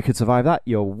to We Could Survive That,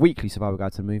 your weekly survival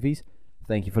guide to movies.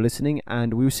 Thank you for listening,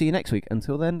 and we will see you next week.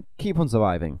 Until then, keep on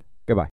surviving.